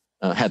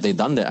 Had they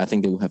done that, I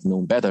think they would have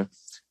known better,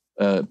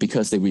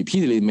 because they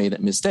repeatedly made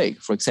that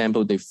mistake. For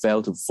example, they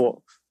failed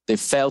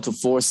to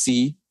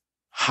foresee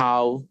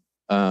how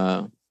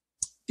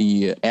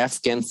the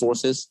Afghan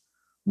forces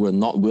were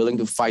not willing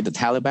to fight the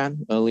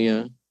Taliban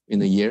earlier in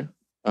the year.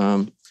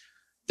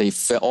 They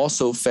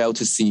also failed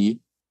to see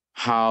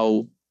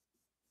how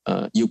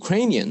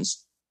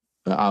Ukrainians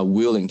are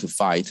willing to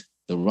fight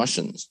the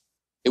Russians.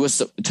 It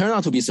turned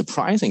out to be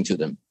surprising to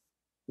them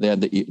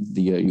that the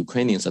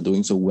Ukrainians are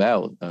doing so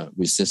well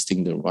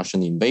resisting the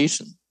Russian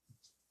invasion.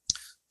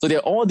 So there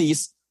are all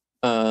these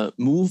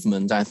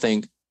movements. I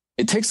think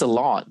it takes a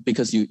lot,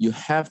 because you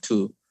have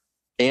to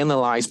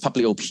analyze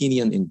public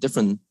opinion in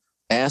different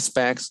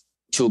aspects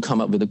to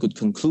come up with a good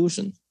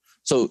conclusion.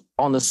 So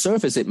on the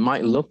surface, it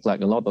might look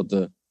like a lot of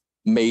the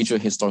major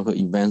historical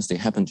events, they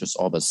happen just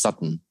all of a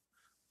sudden.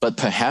 But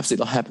perhaps it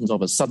all happens all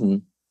of a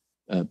sudden,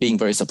 being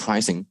very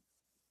surprising.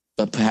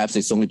 But perhaps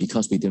it's only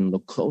because we didn't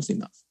look close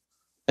enough.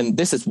 And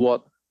this is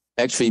what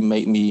actually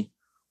made me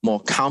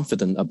more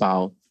confident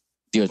about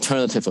the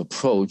alternative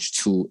approach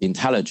to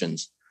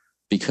intelligence,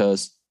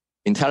 because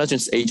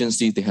intelligence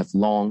agencies, they have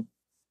long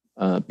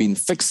been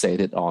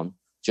fixated on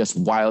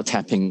just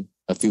wiretapping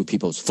a few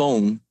people's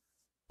phone,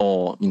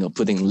 or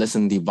putting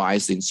listening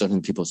device in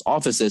certain people's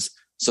offices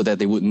so that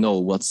they would know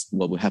what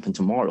will happen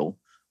tomorrow.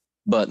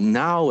 But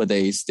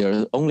nowadays, there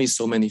are only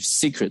so many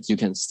secrets you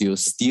can still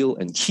steal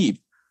and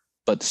keep,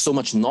 but so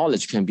much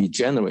knowledge can be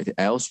generated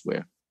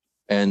elsewhere.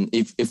 And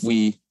if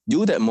we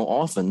do that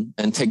more often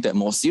and take that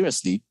more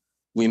seriously,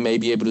 we may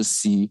be able to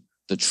see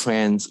the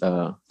trends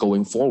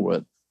going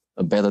forward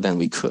better than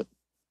we could.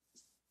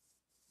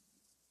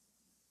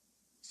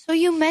 So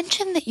you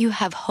mentioned that you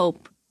have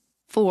hope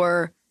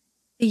for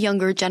the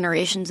younger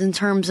generations in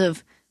terms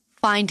of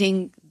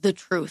finding the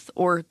truth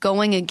or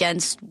going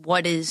against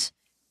what is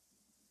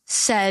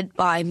said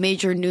by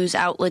major news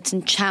outlets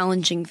and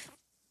challenging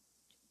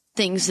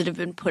things that have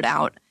been put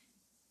out.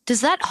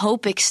 Does that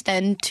hope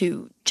extend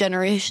to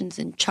generations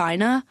in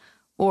China,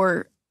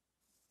 or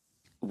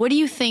what do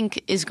you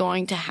think is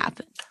going to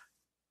happen?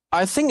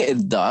 I think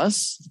it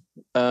does,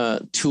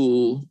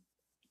 however,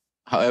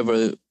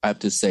 I have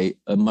to say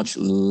a much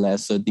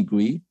lesser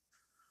degree,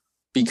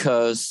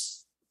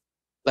 because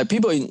like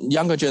people in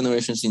younger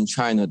generations in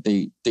China,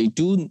 they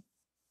do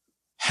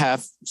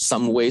have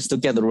some ways to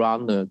get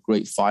around the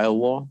Great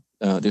Firewall.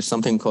 There's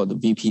something called the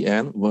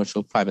VPN,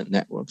 Virtual Private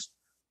Networks,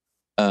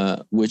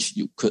 which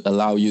could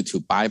allow you to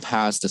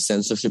bypass the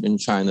censorship in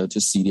China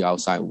to see the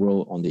outside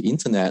world on the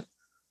internet.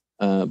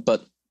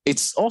 But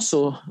it's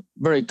also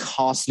very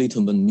costly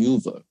to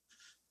maneuver,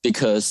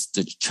 because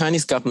the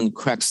Chinese government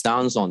cracks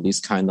down on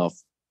these kind of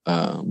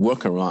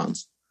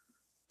workarounds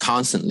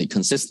constantly,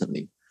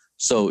 consistently.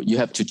 So you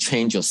have to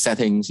change your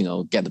settings,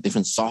 get a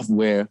different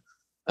software.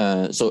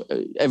 So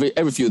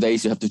every few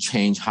days, you have to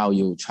change how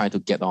you try to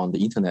get on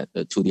the internet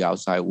to the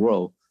outside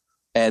world.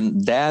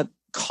 And that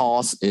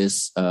cost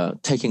is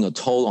taking a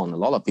toll on a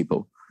lot of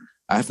people.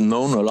 I've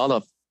known a lot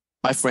of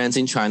my friends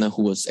in China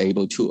who were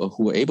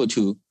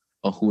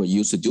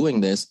used to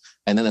doing this.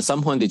 And then at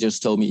some point, they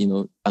just told me,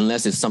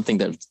 unless it's something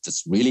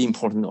that's really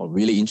important or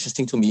really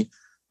interesting to me,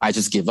 I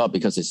just give up,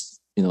 because it's,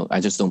 I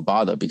just don't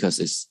bother, because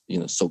it's,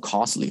 so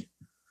costly.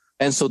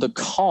 And so the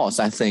cost,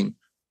 I think,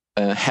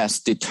 has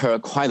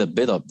deterred quite a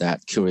bit of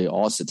that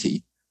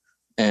curiosity.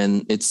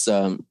 And it's,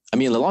 a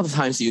lot of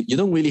times you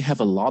don't really have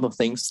a lot of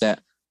things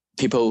that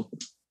people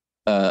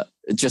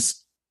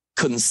just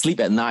couldn't sleep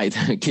at night,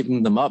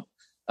 keeping them up,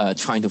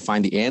 trying to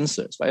find the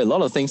answers, right? A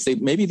lot of things,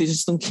 maybe they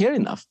just don't care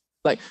enough.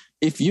 Like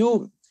if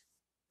you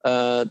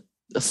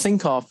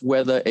think of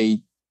whether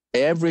a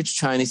average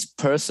Chinese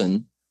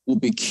person would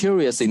be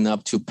curious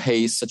enough to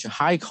pay such a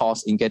high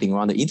cost in getting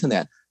around the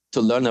internet to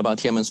learn about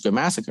Tiananmen Square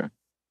Massacre,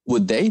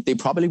 would they? They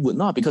probably would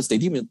not, because they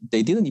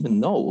didn't even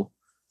know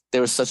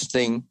there was such a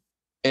thing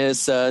as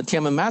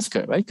Tiananmen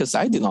Massacre, right? Because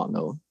I did not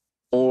know.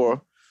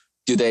 Or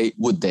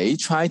would they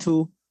try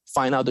to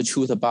find out the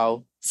truth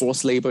about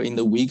forced labor in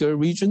the Uyghur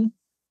region?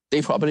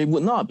 They probably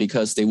would not,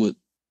 because they would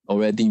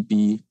already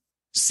be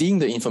seeing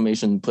the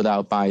information put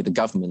out by the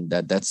government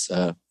that that's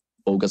a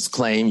bogus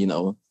claim.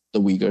 The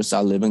Uyghurs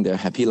are living their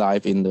happy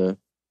life in the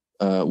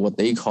what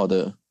they call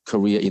the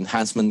career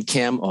enhancement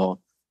camp or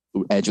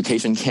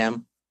education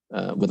camp,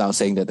 without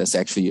saying that that's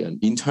actually an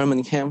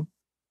internment camp.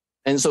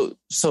 And so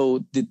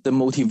the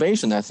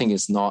motivation, I think,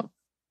 is not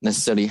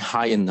necessarily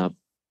high enough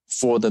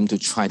for them to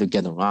try to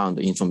get around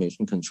the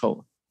information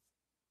control.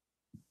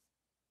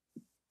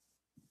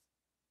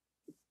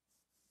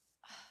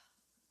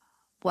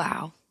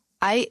 Wow.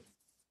 I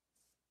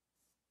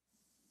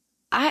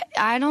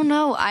don't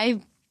know.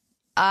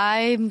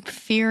 I'm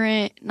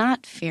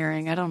not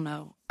fearing, I don't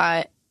know.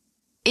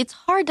 It's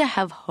hard to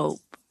have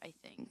hope, I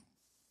think,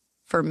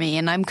 for me.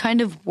 And I'm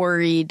kind of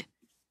worried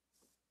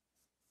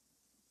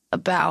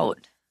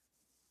about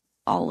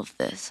all of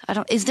this.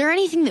 Is there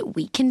anything that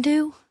we can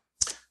do?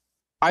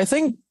 I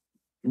think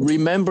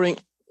remembering,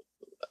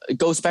 it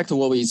goes back to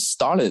what we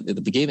started at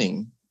the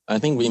beginning. I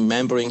think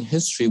remembering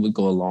history would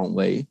go a long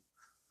way.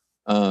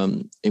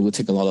 It would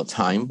take a lot of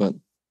time, but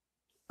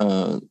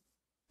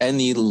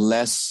any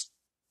less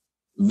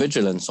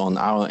vigilance on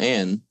our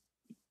end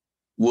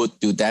would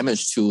do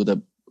damage to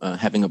the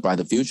having a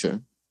brighter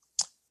future.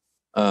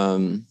 I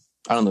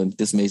don't know,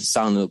 this may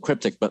sound a little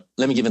cryptic, but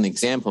let me give an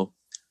example.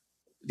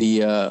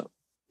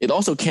 It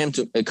also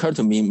occurred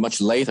to me much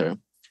later.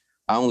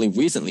 I only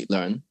recently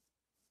learned,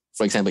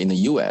 for example, in the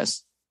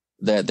US,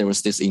 that there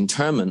was this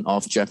internment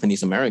of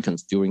Japanese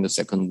Americans during the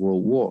Second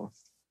World War.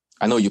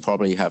 I know you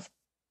probably have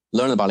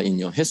learned about it in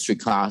your history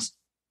class,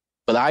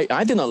 but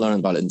I did not learn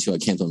about it until I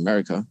came to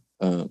America,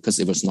 because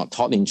it was not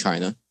taught in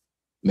China.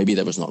 Maybe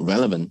that was not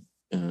relevant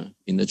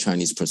in the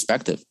Chinese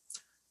perspective.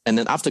 And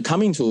then after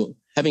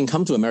having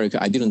come to America,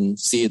 I didn't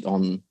see it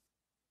on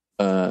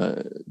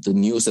the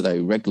news that I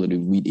regularly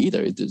read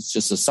either. It's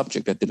just a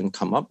subject that didn't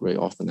come up very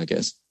often, I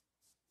guess.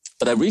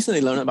 But I recently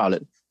learned about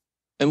it.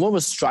 And what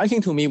was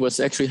striking to me was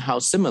actually how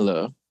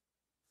similar,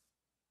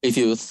 if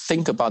you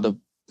think about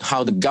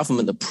how the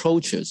government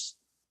approaches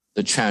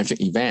the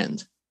tragic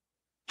event,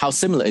 how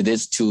similar it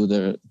is to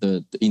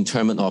the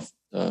internment of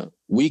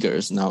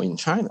Uyghurs now in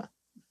China,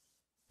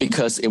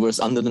 because it was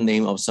under the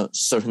name of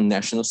certain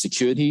national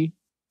security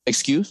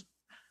excuse,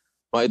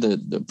 right?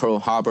 The Pearl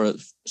Harbor,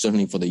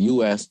 certainly for the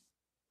US,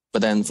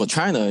 but then for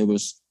China,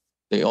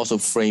 they also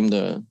framed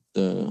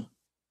the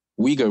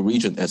Uyghur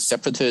region as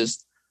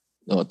separatists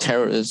or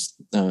terrorists,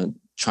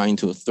 trying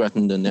to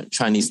threaten the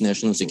Chinese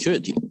national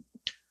security.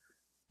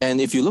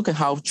 And if you look at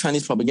how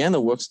Chinese propaganda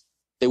works,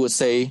 they would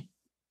say,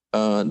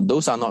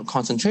 those are not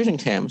concentration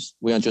camps.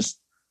 We are just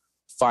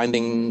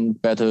finding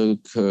better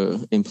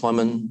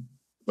employment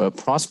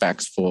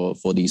prospects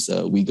for these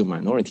Uyghur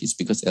minorities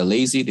because they're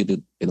lazy, they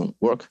don't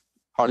work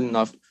hard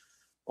enough,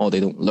 or they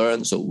don't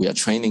learn, so we are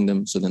training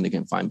them so then they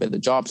can find better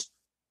jobs.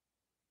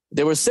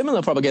 There were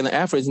similar propaganda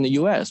efforts in the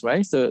US,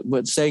 right? So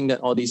we're saying that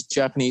all these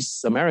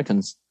Japanese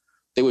Americans,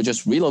 they were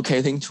just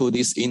relocating to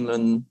these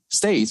inland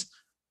states,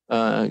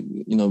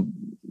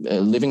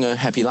 living a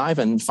happy life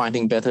and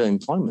finding better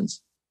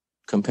employments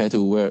compared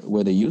to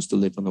where they used to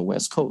live on the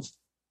West Coast.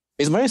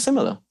 It's very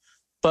similar.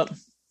 But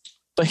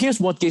here's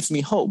what gives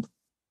me hope.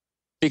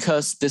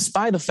 Because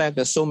despite the fact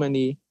that so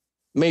many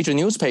major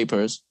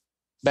newspapers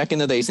back in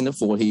the days in the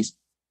 40s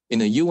in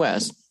the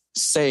US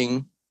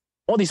saying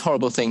all these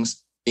horrible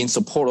things in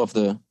support of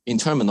the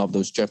internment of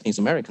those Japanese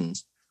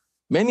Americans,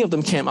 many of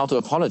them came out to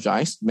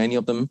apologize. Many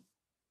of them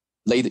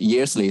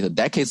years later,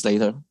 decades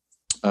later,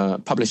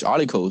 published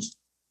articles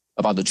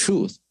about the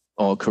truth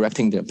or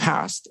correcting their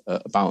past,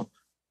 about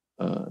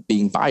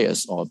being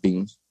biased or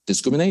being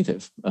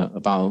discriminative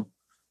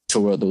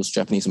toward those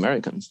Japanese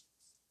Americans.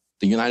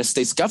 The United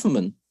States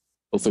government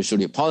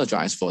officially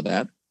apologized for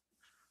that.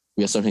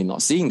 We are certainly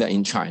not seeing that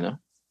in China.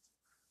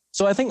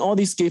 So I think all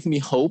these gave me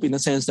hope in the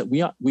sense that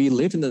we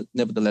live in a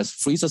nevertheless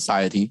free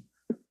society,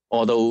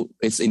 although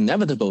it's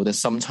inevitable that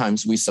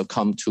sometimes we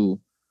succumb to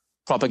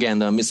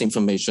propaganda,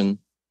 misinformation,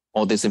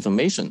 or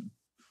disinformation.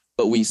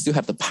 But we still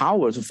have the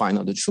power to find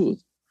out the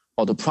truth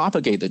or to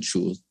propagate the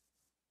truth.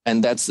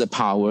 And that's the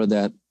power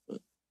that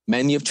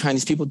many of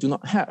Chinese people do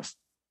not have.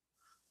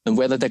 And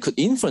whether that could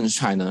influence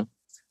China,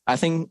 I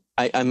think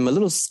I'm a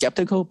little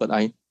skeptical, but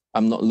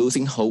I'm not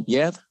losing hope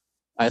yet.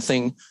 I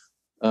think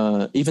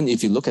even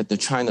if you look at the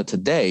China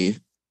today,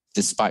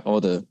 despite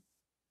all the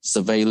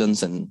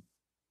surveillance and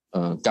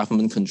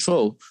government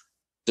control,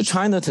 the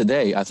China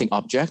today, I think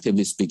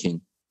objectively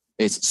speaking,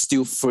 is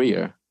still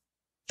freer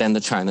than the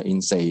China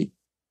in, say,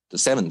 the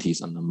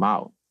 70s under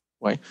Mao,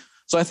 right?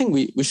 So I think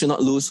we should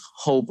not lose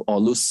hope or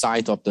lose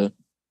sight of the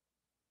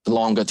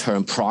longer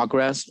term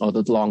progress or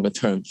the longer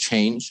term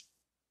change.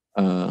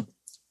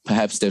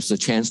 Perhaps there's a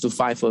chance to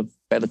fight for a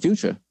better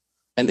future.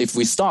 And if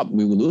we stop,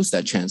 we will lose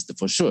that chance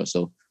for sure.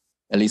 So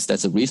at least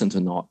that's a reason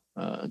to not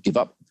give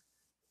up.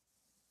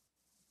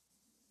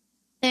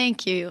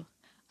 Thank you.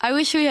 I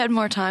wish we had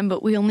more time,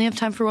 but we only have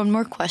time for one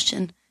more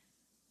question.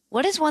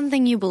 What is one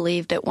thing you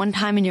believed at one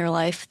time in your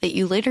life that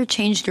you later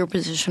changed your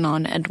position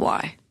on, and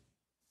why?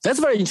 That's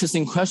a very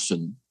interesting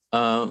question.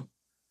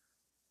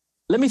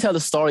 Let me tell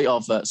the story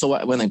of,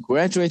 when I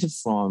graduated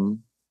from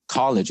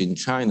college in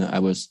China, I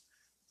was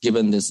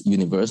given this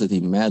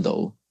university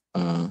medal.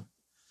 And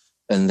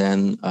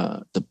then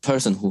the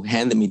person who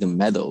handed me the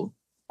medal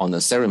on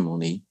the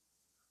ceremony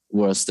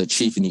was the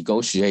chief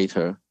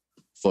negotiator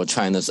for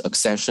China's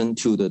accession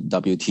to the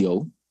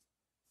WTO.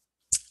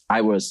 I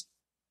was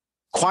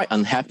quite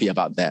unhappy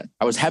about that.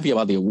 I was happy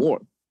about the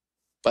award,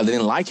 but I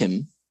didn't like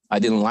him. I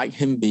didn't like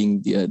him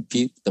being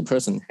the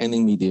person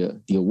handing me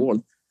the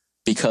award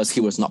because he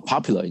was not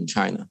popular in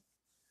China.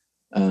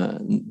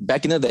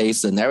 Back in the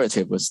days, the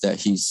narrative was that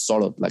he's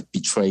sort of like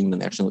betraying the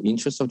national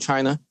interests of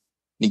China,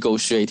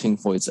 negotiating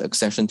for its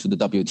accession to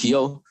the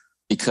WTO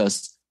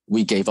because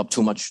we gave up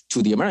too much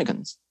to the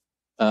Americans.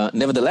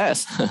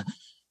 Nevertheless,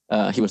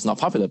 he was not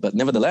popular, but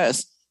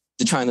nevertheless,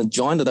 China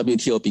joined the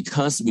WTO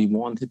because we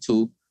wanted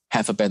to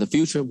have a better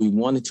future. We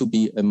wanted to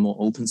be a more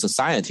open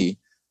society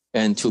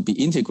and to be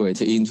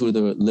integrated into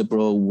the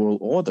liberal world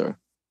order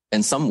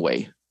in some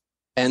way.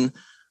 And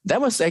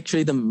that was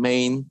actually the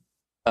main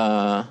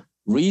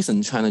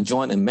reason China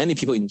joined, and many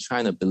people in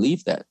China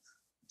believe that.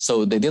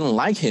 So they didn't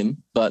like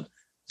him, but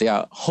they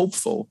are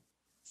hopeful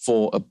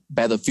for a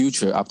better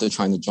future after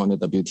China joined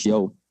the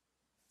WTO.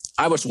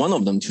 I was one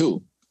of them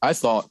too. I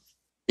thought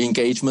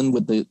engagement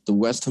with the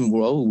Western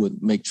world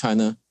would make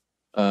China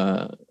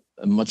a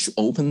much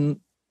opener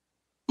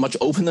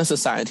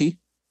society.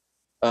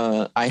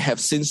 I have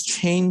since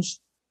changed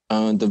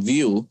the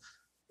view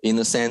in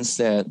the sense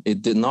that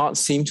it did not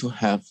seem to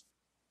have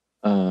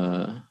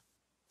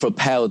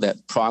propelled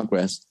that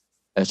progress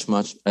as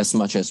much as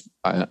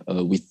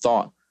we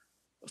thought.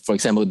 For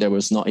example, there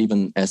was not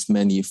even as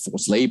many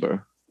forced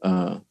labor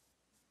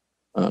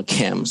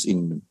camps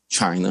in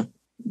China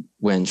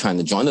when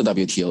China joined the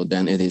WTO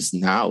than it is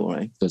now,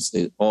 right? Because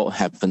it all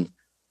happened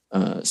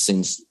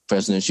since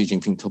President Xi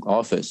Jinping took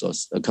office, or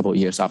a couple of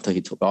years after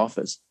he took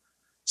office.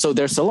 So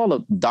there's a lot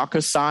of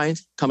darker side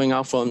coming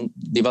out from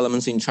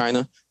developments in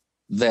China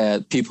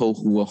that people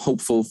who were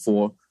hopeful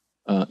for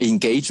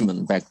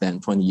engagement back then,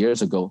 20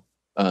 years ago,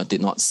 did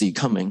not see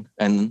coming.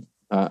 And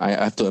I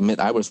have to admit,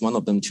 I was one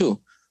of them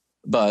too.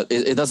 But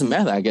it doesn't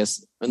matter, I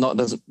guess. Not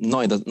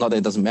that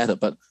it doesn't matter,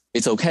 but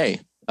it's okay.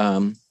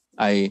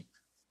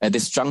 At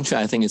this juncture,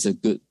 I think it's a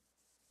good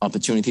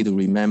opportunity to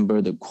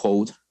remember the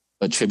quote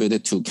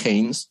attributed to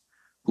Keynes,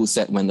 who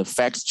said, "When the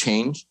facts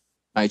change,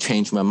 I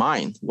change my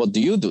mind. What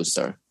do you do,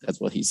 sir?" That's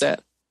what he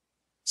said.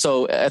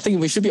 So I think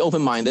we should be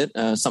open-minded.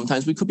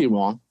 Sometimes we could be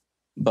wrong,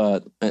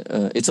 but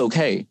it's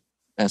okay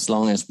as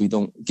long as we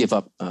don't give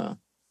up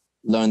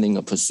learning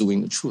or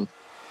pursuing the truth.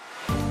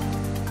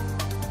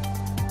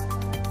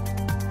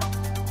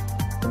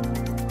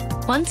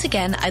 Once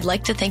again, I'd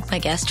like to thank my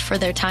guest for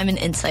their time and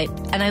insight,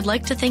 and I'd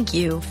like to thank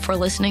you for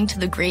listening to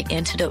the Great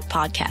Antidote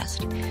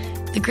podcast.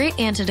 The Great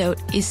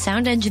Antidote is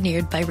sound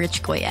engineered by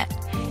Rich Goyette.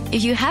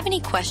 If you have any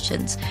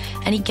questions,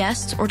 any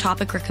guests or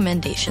topic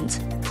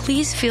recommendations,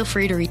 please feel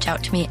free to reach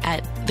out to me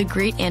at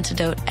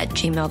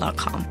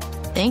thegreatantidote@gmail.com.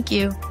 Thank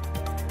you.